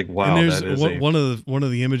 it's just like, wow. And there's that is one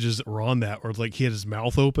of the images that were on that where like he had his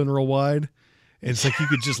mouth open real wide, and it's like you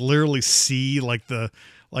could just literally see like the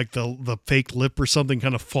fake lip or something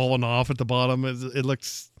kind of falling off at the bottom. It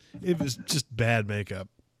was just bad makeup.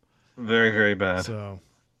 very, very bad. So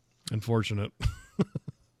unfortunate.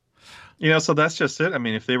 You know, so that's just it. I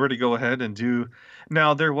mean, if they were to go ahead and do,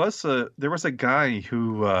 now there was a guy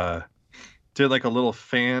who did like a little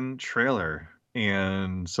fan trailer,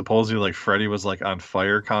 and supposedly like Freddy was like on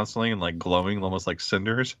fire constantly and like glowing almost like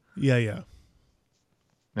cinders. Yeah. And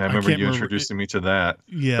I remember can't you remember introducing me to that.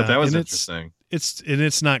 Yeah. But that was and interesting.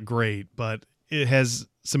 It's not great, but it has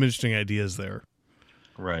some interesting ideas there.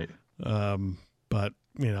 Right. But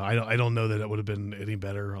you know, I don't know that it would have been any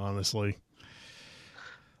better, honestly.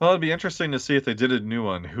 Well, it'd be interesting to see if they did a new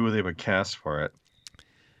one, who they would cast for it.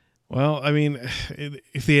 Well, I mean,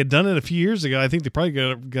 if they had done it a few years ago, I think they probably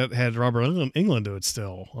had Robert Englund do it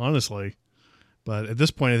still, honestly. But at this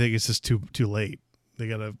point, I think it's just too late. They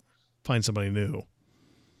got to find somebody new.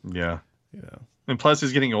 Yeah. Yeah. And plus,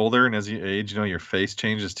 he's getting older, and as you age, you know, your face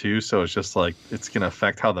changes too. So it's just like it's gonna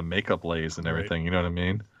affect how the makeup lays and everything. Right. You know what I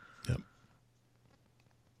mean? Yep.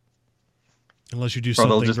 Unless you do Or they'll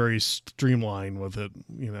something just- very streamlined with it,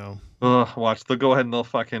 you know. Watch. They'll go ahead and they'll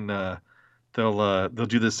fucking they'll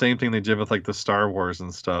do the same thing they did with like the Star Wars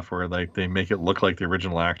and stuff, where like they make it look like the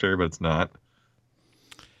original actor, but it's not.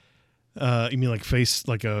 You mean like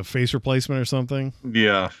a face replacement or something?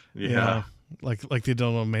 Yeah. Like they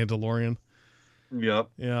done on Mandalorian. Yep.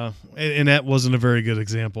 Yeah, and that wasn't a very good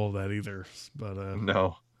example of that either. But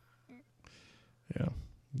No. yeah,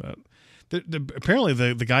 but apparently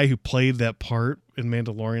the guy who played that part in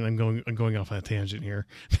Mandalorian, I'm going off on a tangent here.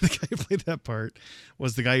 The guy who played that part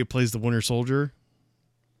was the guy who plays the Winter Soldier,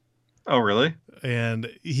 Oh, really? and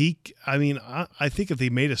I think if they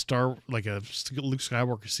made a Luke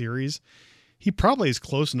Skywalker series, he probably is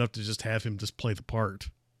close enough to just have him just play the part,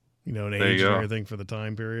 you know, and There you age and go. everything for the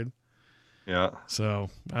time period. Yeah. So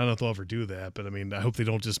I don't know if they'll ever do that, but I mean, I hope they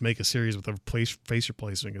don't just make a series with a face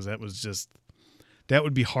replacement, because that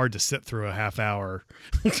would be hard to sit through a half hour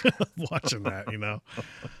watching that, you know?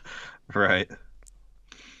 Right.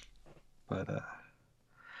 But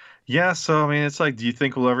yeah. So I mean, it's like, do you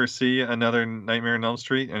think we'll ever see another Nightmare on Elm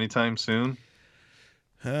Street anytime soon?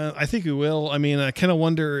 I think we will. I mean, I kind of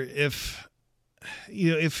wonder if,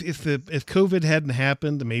 you know, if COVID hadn't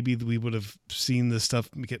happened, maybe we would have seen this stuff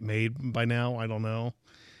get made by now. I don't know.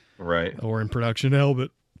 Right. Or in production now,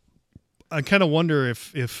 but I kind of wonder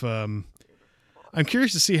if I'm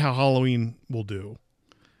curious to see how Halloween will do.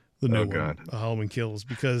 The new Oh, one, God. Halloween Kills,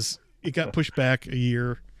 because it got pushed back a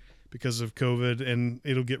year because of COVID, and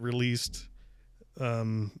it'll get released,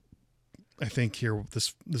 I think here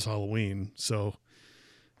this Halloween. So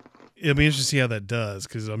it'll be interesting to see how that does,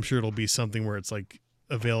 because I'm sure it'll be something where it's like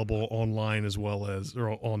available online as well as,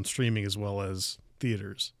 or on streaming as well as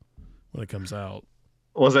theaters when it comes out.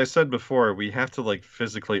 Well, as I said before, we have to like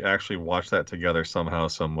physically actually watch that together somehow,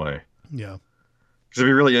 some way. Yeah. Because it'd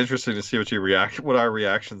be really interesting to see what our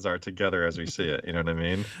reactions are together as we see it. You know what I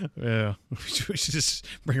mean? Yeah, we should just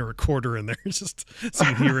bring a recorder in there, just so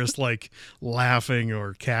you can hear us like laughing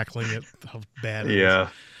or cackling at how bad it Yeah.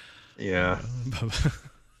 Yeah. is.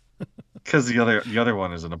 Because the other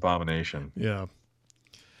one is an abomination. Yeah,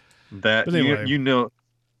 That But anyway. you know.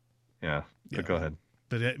 Yeah. Yeah. But go ahead.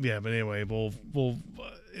 but anyway, we'll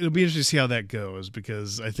it'll be interesting to see how that goes,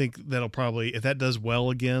 because I think that'll probably, if that does well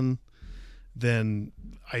again, then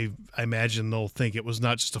I imagine they'll think it was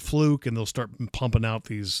not just a fluke, and they'll start pumping out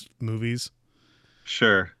these movies.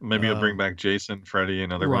 Sure. Maybe you'll bring Um, back Jason, Freddy,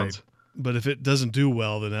 and other right. ones. But if it doesn't do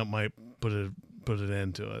well, then that might put an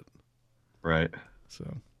end to it. Right. So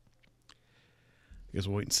I guess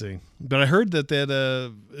we'll wait and see. But I heard that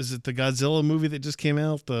is it the Godzilla movie that just came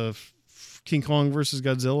out, the King Kong versus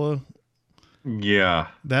Godzilla? Yeah.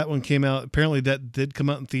 That one came out. Apparently that did come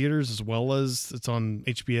out in theaters as well as it's on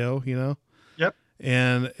HBO, you know?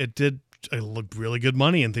 and it looked really good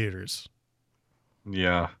money in theaters.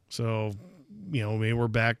 Yeah. So, I mean, we're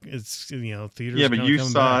back. It's theaters. Yeah, but kinda you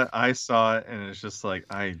coming saw back. it, I saw it, and it's just like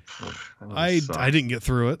that movie I didn't get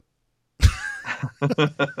through it.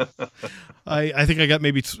 sucked. I think I got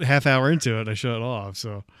maybe half hour into it. I shut it off.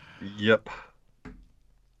 So Yep.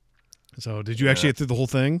 did you actually Yeah. get through the whole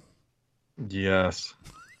thing? Yes.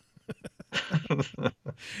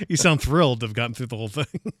 You sound thrilled to have gotten through the whole thing.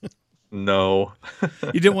 No.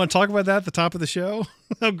 You didn't want to talk about that at the top of the show?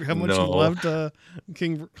 How much you No. loved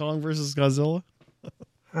King Kong versus Godzilla?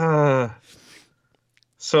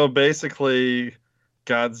 So basically,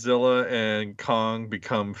 Godzilla and Kong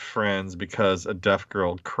become friends because a deaf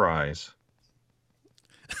girl cries.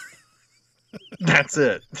 That's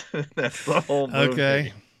it. That's the whole movie.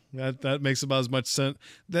 Okay. That makes about as much sense.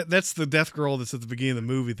 That's the deaf girl that's at the beginning of the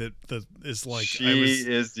movie that is like She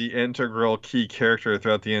is the integral key character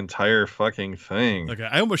throughout the entire fucking thing. Okay,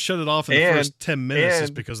 I almost shut it off in the first 10 minutes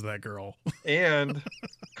just because of that girl. And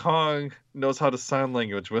Kong knows how to sign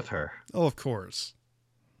language with her. Oh, of course.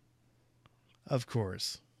 Of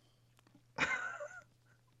course.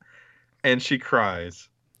 And she cries.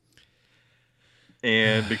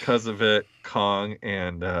 And because of it, Kong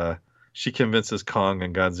and she convinces Kong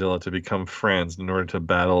and Godzilla to become friends in order to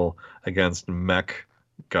battle against Mech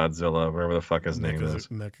Godzilla, whatever the fuck his name is.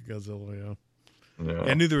 Mecha Godzilla, yeah. Yeah.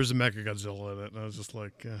 I knew there was a Mecha Godzilla in it, and I was just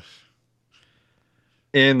like,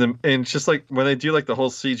 And it's just like when they do like the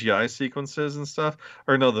whole CGI sequences and stuff,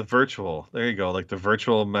 or no, the virtual. There you go, like the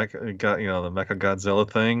virtual the Mecha Godzilla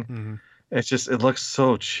thing. mhm. It's just it looks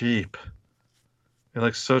so cheap. It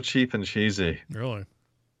looks so cheap and cheesy. Really?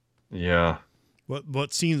 Yeah.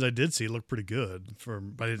 What scenes I did see looked pretty good,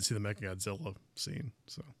 but I didn't see the Mecha Godzilla scene,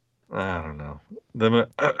 so. I don't know.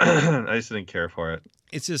 I just didn't care for it.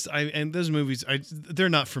 It's just and those movies they're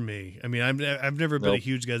not for me. I mean, I've never been a Nope.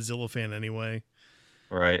 huge Godzilla fan anyway.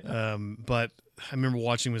 Right. But I remember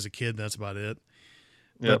watching him as a kid. And that's about it.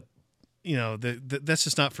 Yep. That's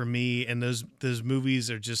just not for me. And those movies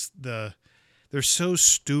are just they're so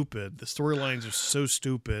stupid. The storylines are so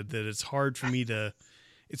stupid that it's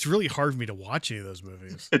really hard for me to watch any of those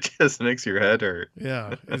movies. It just makes your head hurt.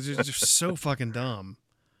 Yeah, it's just so fucking dumb.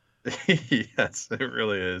 Yes, it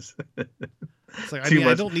really is. It's like Too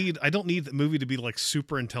much. I don't need the movie to be like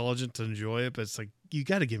super intelligent to enjoy it, but it's like you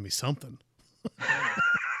got to give me something. I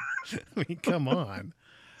mean, come on.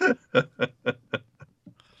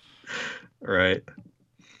 Right.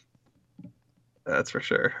 That's for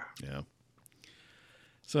sure. Yeah.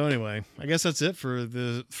 So anyway, I guess that's it for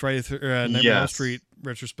the Friday Nightmare on Elm Yes. Street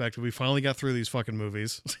retrospective. We finally got through these fucking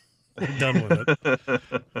movies. We're done with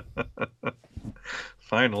it.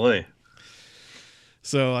 Finally.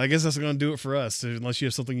 So I guess that's going to do it for us, unless you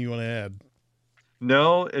have something you want to add.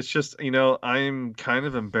 No, it's just, I'm kind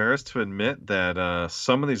of embarrassed to admit that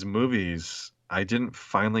some of these movies I didn't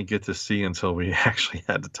finally get to see until we actually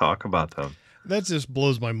had to talk about them. That just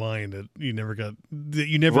blows my mind that you never Well,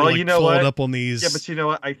 like you know followed what? up on these. Yeah, but you know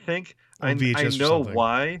what? I think I on VHS or know something.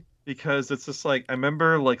 why. Because it's just like I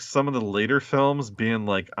remember like some of the later films being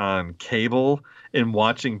like on cable and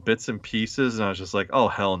watching bits and pieces, and I was just like, oh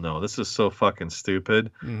hell no, this is so fucking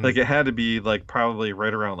stupid. Mhm. Like it had to be like probably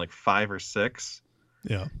right around like 5 or 6,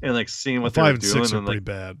 Yeah, and like seeing what 5 they were and doing, 6 are and pretty like,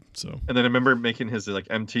 bad. So and then I remember making his like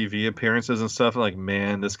MTV appearances and stuff. And like,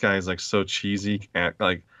 man, this guy is like so cheesy.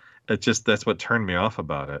 Like, that's what turned me off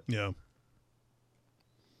about it. yeah,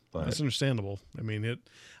 But that's understandable. I mean,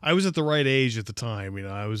 I was at the right age at the time.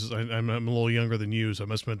 I'm a little younger than you, so I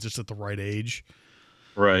must have been just at the right age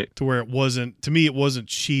right, to where it wasn't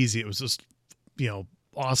cheesy. It was just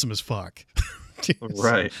awesome as fuck.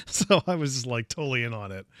 right, So I was just like totally in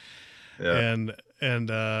on it. yeah,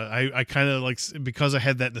 And I kind of like, because I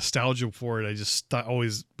had that nostalgia for it, I just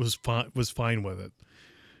always was fine with it.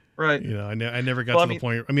 right. I never got to the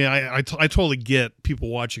point. I mean, I totally get people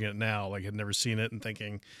watching it now, like had never seen it and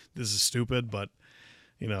thinking this is stupid, but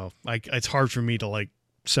it's hard for me to like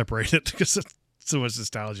separate it because it's so much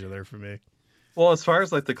nostalgia there for me. Well, as far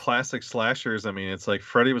as like the classic slashers, I mean, it's like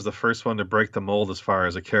Freddy was the first one to break the mold as far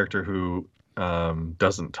as a character who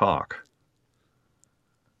doesn't talk.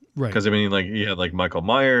 Right. Because I mean, like you had like Michael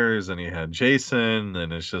Myers and you had Jason,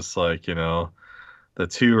 and it's just like the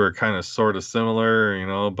two are kind of sort of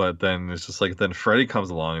similar, but then it's just like then Freddy comes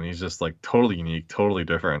along and he's just like totally unique, totally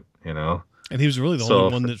different. And he was really the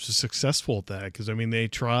only one that was successful at that, because I mean they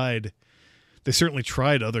certainly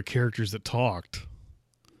tried other characters that talked.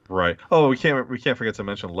 Right. Oh, we can't forget to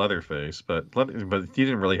mention Leatherface, but he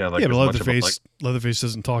didn't really have like yeah, but as much of a, Leatherface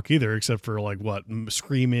doesn't talk either, except for like what,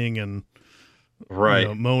 screaming and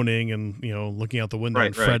Right. moaning and, looking out the window Right,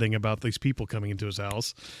 and right. fretting about these people coming into his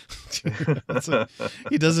house.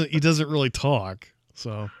 He doesn't really talk.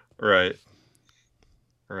 So, Right.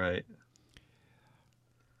 Right.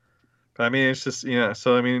 But I mean, it's just, yeah.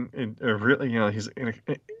 So, I mean, really,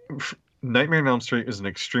 Nightmare on Elm Street is an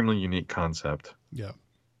extremely unique concept, yeah.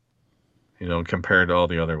 compared to all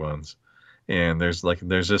the other ones. And there's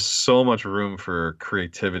just so much room for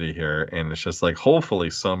creativity here. And it's just like, hopefully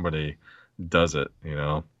somebody does it,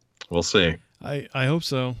 We'll see. I hope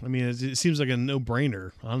so. I mean, it seems like a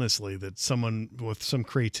no-brainer, honestly, that someone with some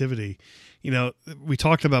creativity, we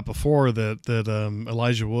talked about before that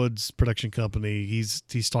Elijah Wood's production company, he's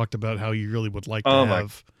talked about how he really would like to Oh my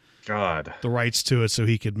have God. the rights to it so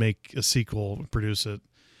he could make a sequel and produce it.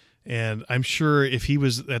 And I'm sure if he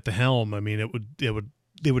was at the helm, I mean,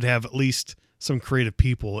 they would have at least some creative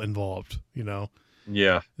people involved,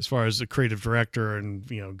 Yeah. as far as a creative director and,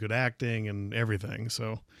 good acting and everything.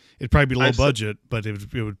 So it'd probably be low I've se- budget, but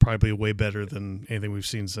it would probably be way better than anything we've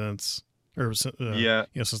seen since, Yeah.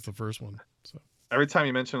 since the first one. So, Every time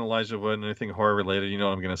you mention Elijah Wood and anything horror related, you know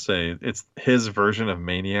what I'm going to say. It's his version of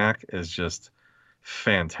Maniac is just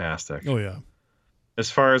fantastic. oh yeah. As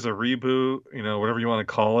far as a reboot, whatever you want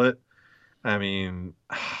to call it, I mean,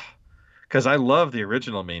 because I love the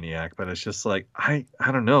original Maniac, but it's just like, I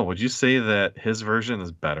don't know. Would you say that his version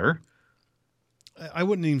is better? I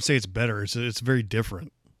wouldn't even say it's better. It's very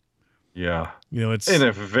different. Yeah. It's In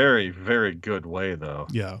a very, very good way, though.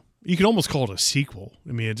 yeah. You could almost call it a sequel.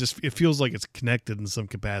 I mean, it feels like it's connected in some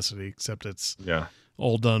capacity, except it's Yeah.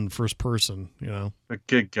 all done first person, But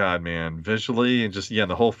good God, man. Visually and just,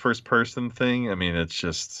 the whole first person thing. I mean, it's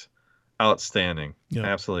just outstanding. Yeah.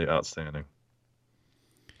 Absolutely outstanding.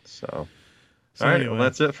 So So all right. anyway. Well,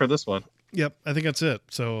 that's it for this one. Yep, I think that's it.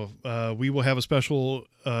 So we will have a special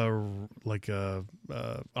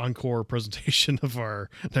encore presentation of our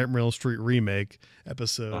Nightmare on Elm Street remake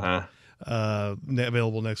episode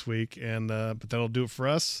available next week, and but that'll do it for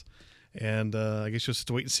us. And I guess just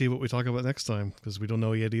to wait and see what we talk about next time because we don't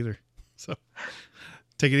know yet either. So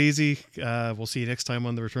take it easy. We'll see you next time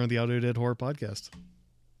on the Return of the Audio Dead Horror Podcast.